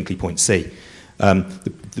output of Hinkley Point C.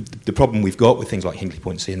 The problem we've got with things like Hinkley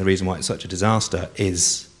Point C, and the reason why it's such a disaster,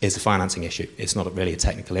 is a financing issue. It's not really a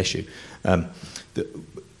technical issue.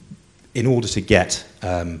 In order to get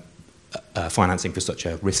financing for such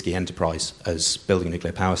a risky enterprise as building a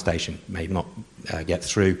nuclear power station, may not get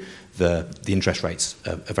through, the interest rates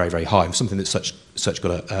are very, very high. Something that's such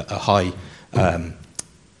got a high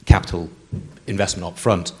capital investment up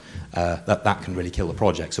front, that can really kill the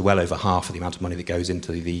project. So well over half of the amount of money that goes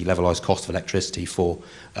into the levelized cost of electricity for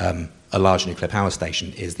a large nuclear power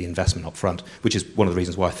station is the investment up front, which is one of the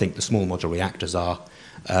reasons why I think the small modular reactors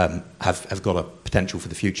have got a potential for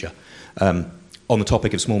the future. On the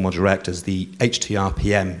topic of small modular reactors, the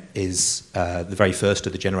HTRPM is the very first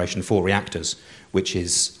of the Generation 4 reactors, which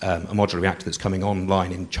is a modular reactor that's coming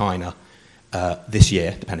online in China this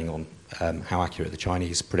year, depending on how accurate the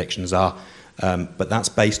Chinese predictions are. But that's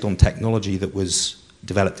based on technology that was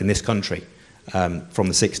developed in this country from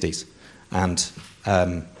the 60s. And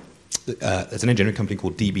there's an engineering company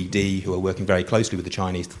called DBD who are working very closely with the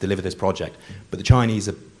Chinese to deliver this project. But the Chinese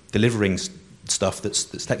are delivering stuff that's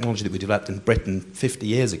technology that we developed in Britain 50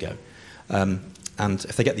 years ago. And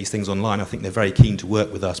if they get these things online, I think they're very keen to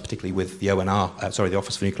work with us, particularly with the the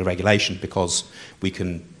Office for Nuclear Regulation, because we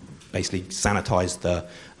can basically sanitize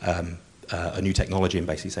a new technology and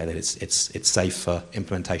basically say that it's safe for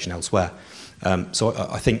implementation elsewhere. So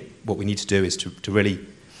I think what we need to do is to really,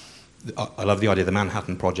 I love the idea of the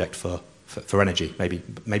Manhattan Project for energy.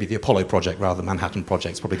 Maybe the Apollo project rather than Manhattan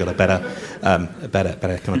Project's probably got a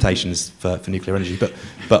better connotations for nuclear energy.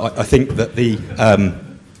 But I think that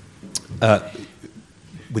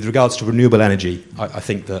with regards to renewable energy, I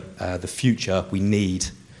think that the future we need,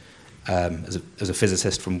 as a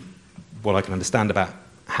physicist, from what I can understand about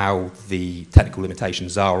how the technical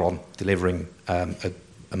limitations are on delivering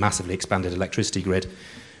a massively expanded electricity grid.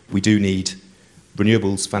 We do need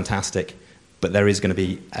renewables, fantastic, but there is going to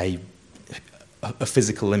be a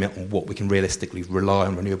physical limit on what we can realistically rely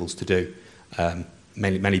on renewables to do,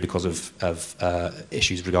 mainly because of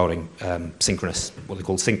issues regarding synchronous, what they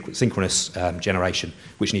call synchronous generation,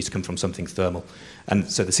 which needs to come from something thermal. And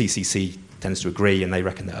so the CCC tends to agree, and they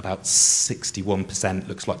reckon that about 61%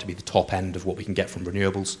 looks like to be the top end of what we can get from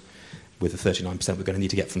renewables, with the 39% we're going to need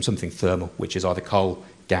to get from something thermal, which is either coal,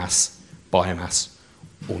 gas, biomass,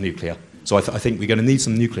 or nuclear. So I think we're going to need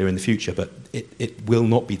some nuclear in the future, but it will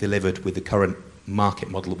not be delivered with the current market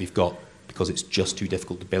model that we've got, because it's just too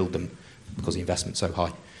difficult to build them because the investment's so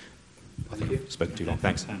high. I think I've spoken too long.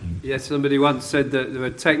 Thanks. Yes, somebody once said that there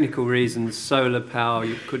were technical reasons solar power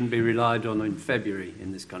couldn't be relied on in February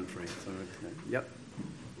in this country. So, yep.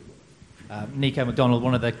 Nico MacDonald,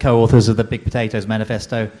 one of the co-authors of the Big Potatoes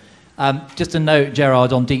Manifesto. Just a note,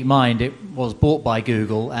 Gerard, on DeepMind, it was bought by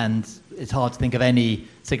Google, and it's hard to think of any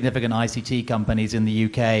significant ICT companies in the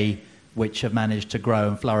UK which have managed to grow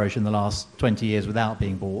and flourish in the last 20 years without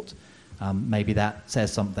being bought. Maybe that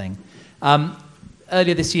says something.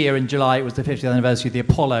 Earlier this year in July, it was the 50th anniversary of the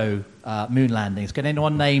Apollo moon landings. Can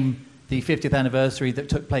anyone name the 50th anniversary that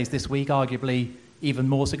took place this week, arguably even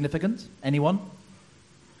more significant? Anyone?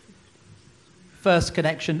 First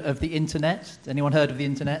connection of the internet. Anyone heard of the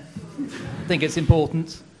internet? I think it's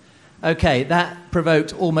important. Okay, that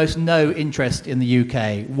provoked almost no interest in the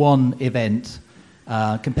UK. One event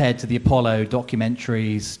compared to the Apollo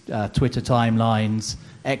documentaries, Twitter timelines,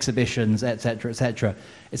 exhibitions, etc., etc.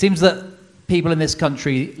 It seems that people in this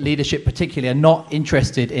country, leadership particularly, are not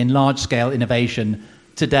interested in large-scale innovation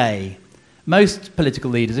today. Most political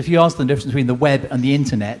leaders, if you ask them the difference between the web and the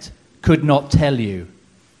internet, could not tell you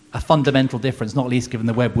a fundamental difference, not least given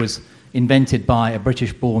the web was invented by a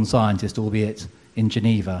British-born scientist, albeit in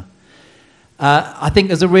Geneva. I think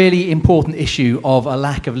there's a really important issue of a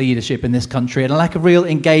lack of leadership in this country and a lack of real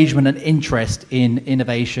engagement and interest in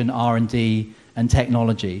innovation, R&D, and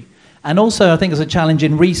technology. And also, I think there's a challenge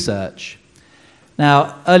in research.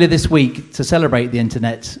 Now, earlier this week, to celebrate the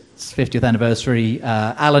Internet's 50th anniversary,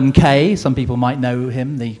 Alan Kay, some people might know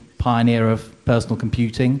him, the pioneer of personal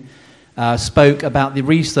computing, spoke about the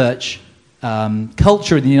research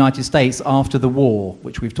culture in the United States after the war,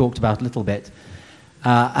 which we've talked about a little bit.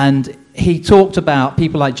 And he talked about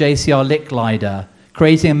people like J.C.R. Licklider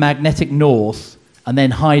creating a magnetic north and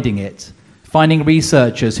then hiding it, finding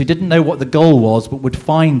researchers who didn't know what the goal was but would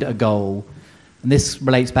find a goal. And this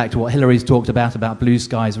relates back to what Hilary's talked about Blue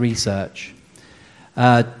Skies research.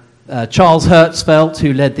 Charles Hertzfeldt,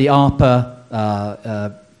 who led the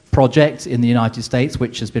ARPA project in the United States,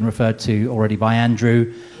 which has been referred to already by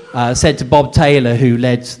Andrew, said to Bob Taylor, who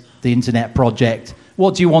led the Internet project,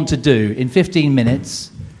 "What do you want to do?" In 15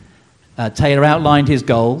 minutes, Taylor outlined his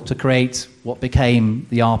goal to create what became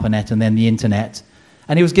the ARPANET and then the Internet,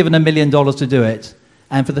 and he was given $1 million to do it.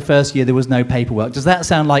 And for the first year, there was no paperwork. Does that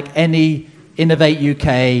sound like any Innovate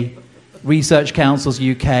UK, Research Council's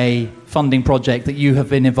UK funding project that you have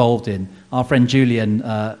been involved in? Our friend Julian,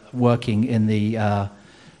 working in the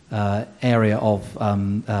area of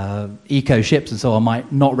eco-ships and so on,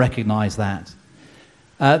 might not recognise that.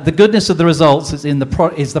 The goodness of the results is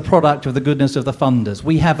the product of the goodness of the funders.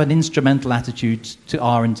 We have an instrumental attitude to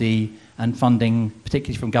R&D and funding,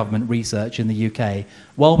 particularly from government research in the UK.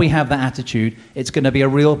 While we have that attitude, it's going to be a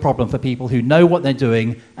real problem for people who know what they're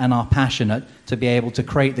doing and are passionate to be able to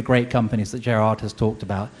create the great companies that Gerard has talked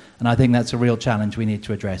about. And I think that's a real challenge we need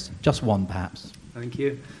to address. Just one, perhaps. Thank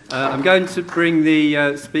you. I'm going to bring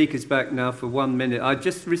the speakers back now for 1 minute. I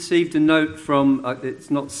just received a note from,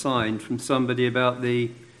 it's not signed, from somebody about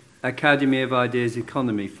the Academy of Ideas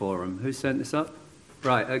Economy Forum. Who sent this up?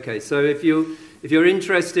 Right, okay. So if you're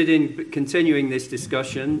interested in continuing this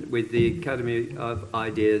discussion with the Academy of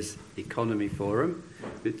Ideas Economy Forum,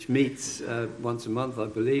 which meets once a month, I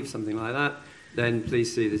believe, something like that, then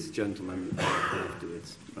please see this gentleman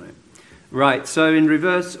afterwards. Right, so in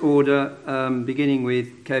reverse order, beginning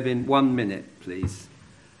with Kevin, 1 minute, please.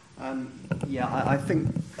 I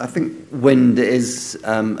think wind is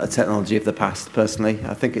a technology of the past. Personally,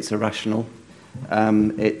 I think it's irrational.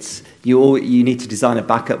 You need to design a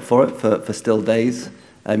backup for it for still days.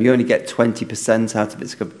 You only get 20% out of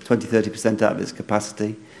its 20-30% out of its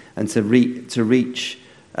capacity, and to reach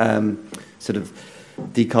sort of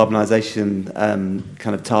decarbonisation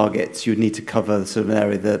kind of targets, you would need to cover sort of an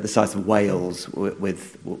area the size of Wales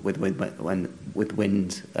with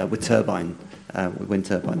wind turbines.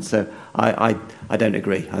 So I don't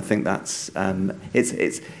agree. I think that's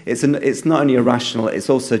it's not only irrational, it's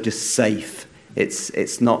also just safe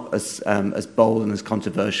it's not as bold and as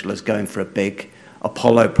controversial as going for a big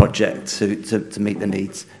Apollo project to meet the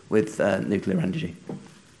needs with nuclear energy.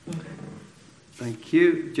 Thank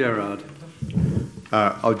you. Gerard.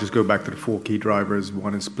 I'll just go back to the 4 key drivers.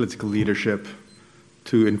 1 is political leadership,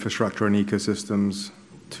 2, infrastructure and ecosystems,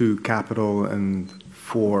 2, capital, and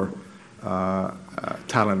 4,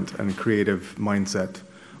 talent and creative mindset.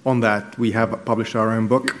 On that, we have published our own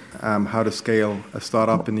book, How to Scale a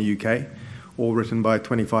Startup in the UK, all written by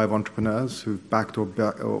 25 entrepreneurs who've backed or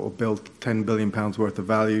built £10 billion worth of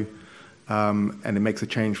value, and it makes a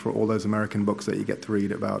change for all those American books that you get to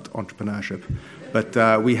read about entrepreneurship.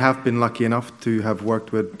 But we have been lucky enough to have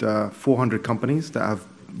worked with 400 companies that have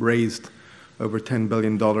raised over $10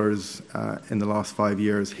 billion in the last 5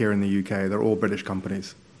 years here in the UK. They're all British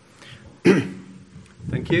companies.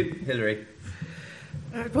 Thank you. Hilary.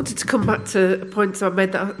 I wanted to come back to a point I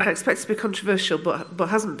made that I expect to be controversial, but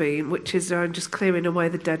hasn't been, which is around just clearing away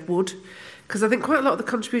the dead wood. Because I think quite a lot of the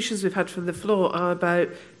contributions we've had from the floor are about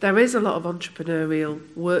there is a lot of entrepreneurial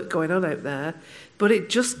work going on out there, but it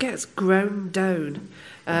just gets ground down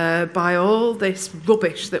by all this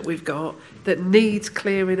rubbish that we've got that needs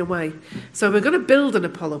clearing away. So we're going to build an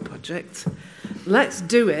Apollo project. Let's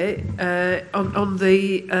do it on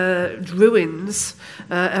the ruins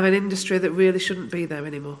of an industry that really shouldn't be there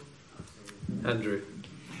anymore. Andrew.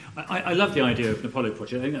 I love the idea of an Apollo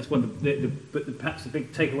project. I think that's one of but perhaps the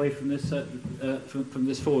big takeaway from this from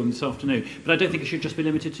this forum this afternoon. But I don't think it should just be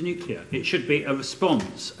limited to nuclear. It should be a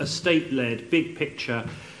response, a state-led, big picture,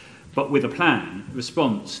 but with a plan,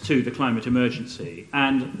 response to the climate emergency.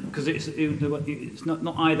 And because it's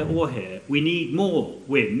not either or here. We need more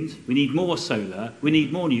wind, we need more solar, we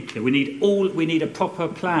need more nuclear, we need a proper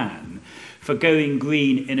plan for going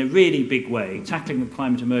green in a really big way, tackling the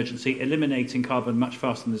climate emergency, eliminating carbon much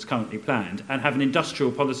faster than is currently planned, and have an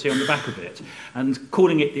industrial policy on the back of it. And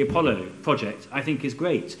calling it the Apollo project, I think, is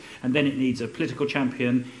great. And then it needs a political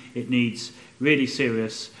champion, it needs really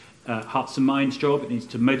serious hearts and minds job, it needs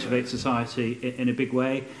to motivate society in a big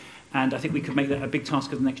way. And I think we could make that a big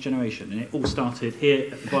task of the next generation. And it all started here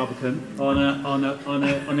at the Barbican on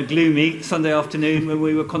a gloomy Sunday afternoon when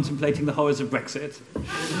we were contemplating the horrors of Brexit.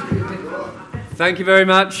 Thank you very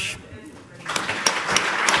much.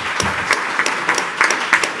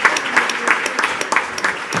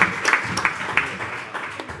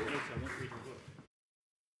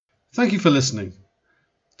 Thank you for listening.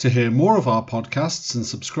 To hear more of our podcasts and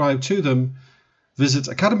subscribe to them, visit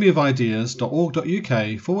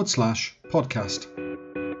academyofideas.org.uk/podcast.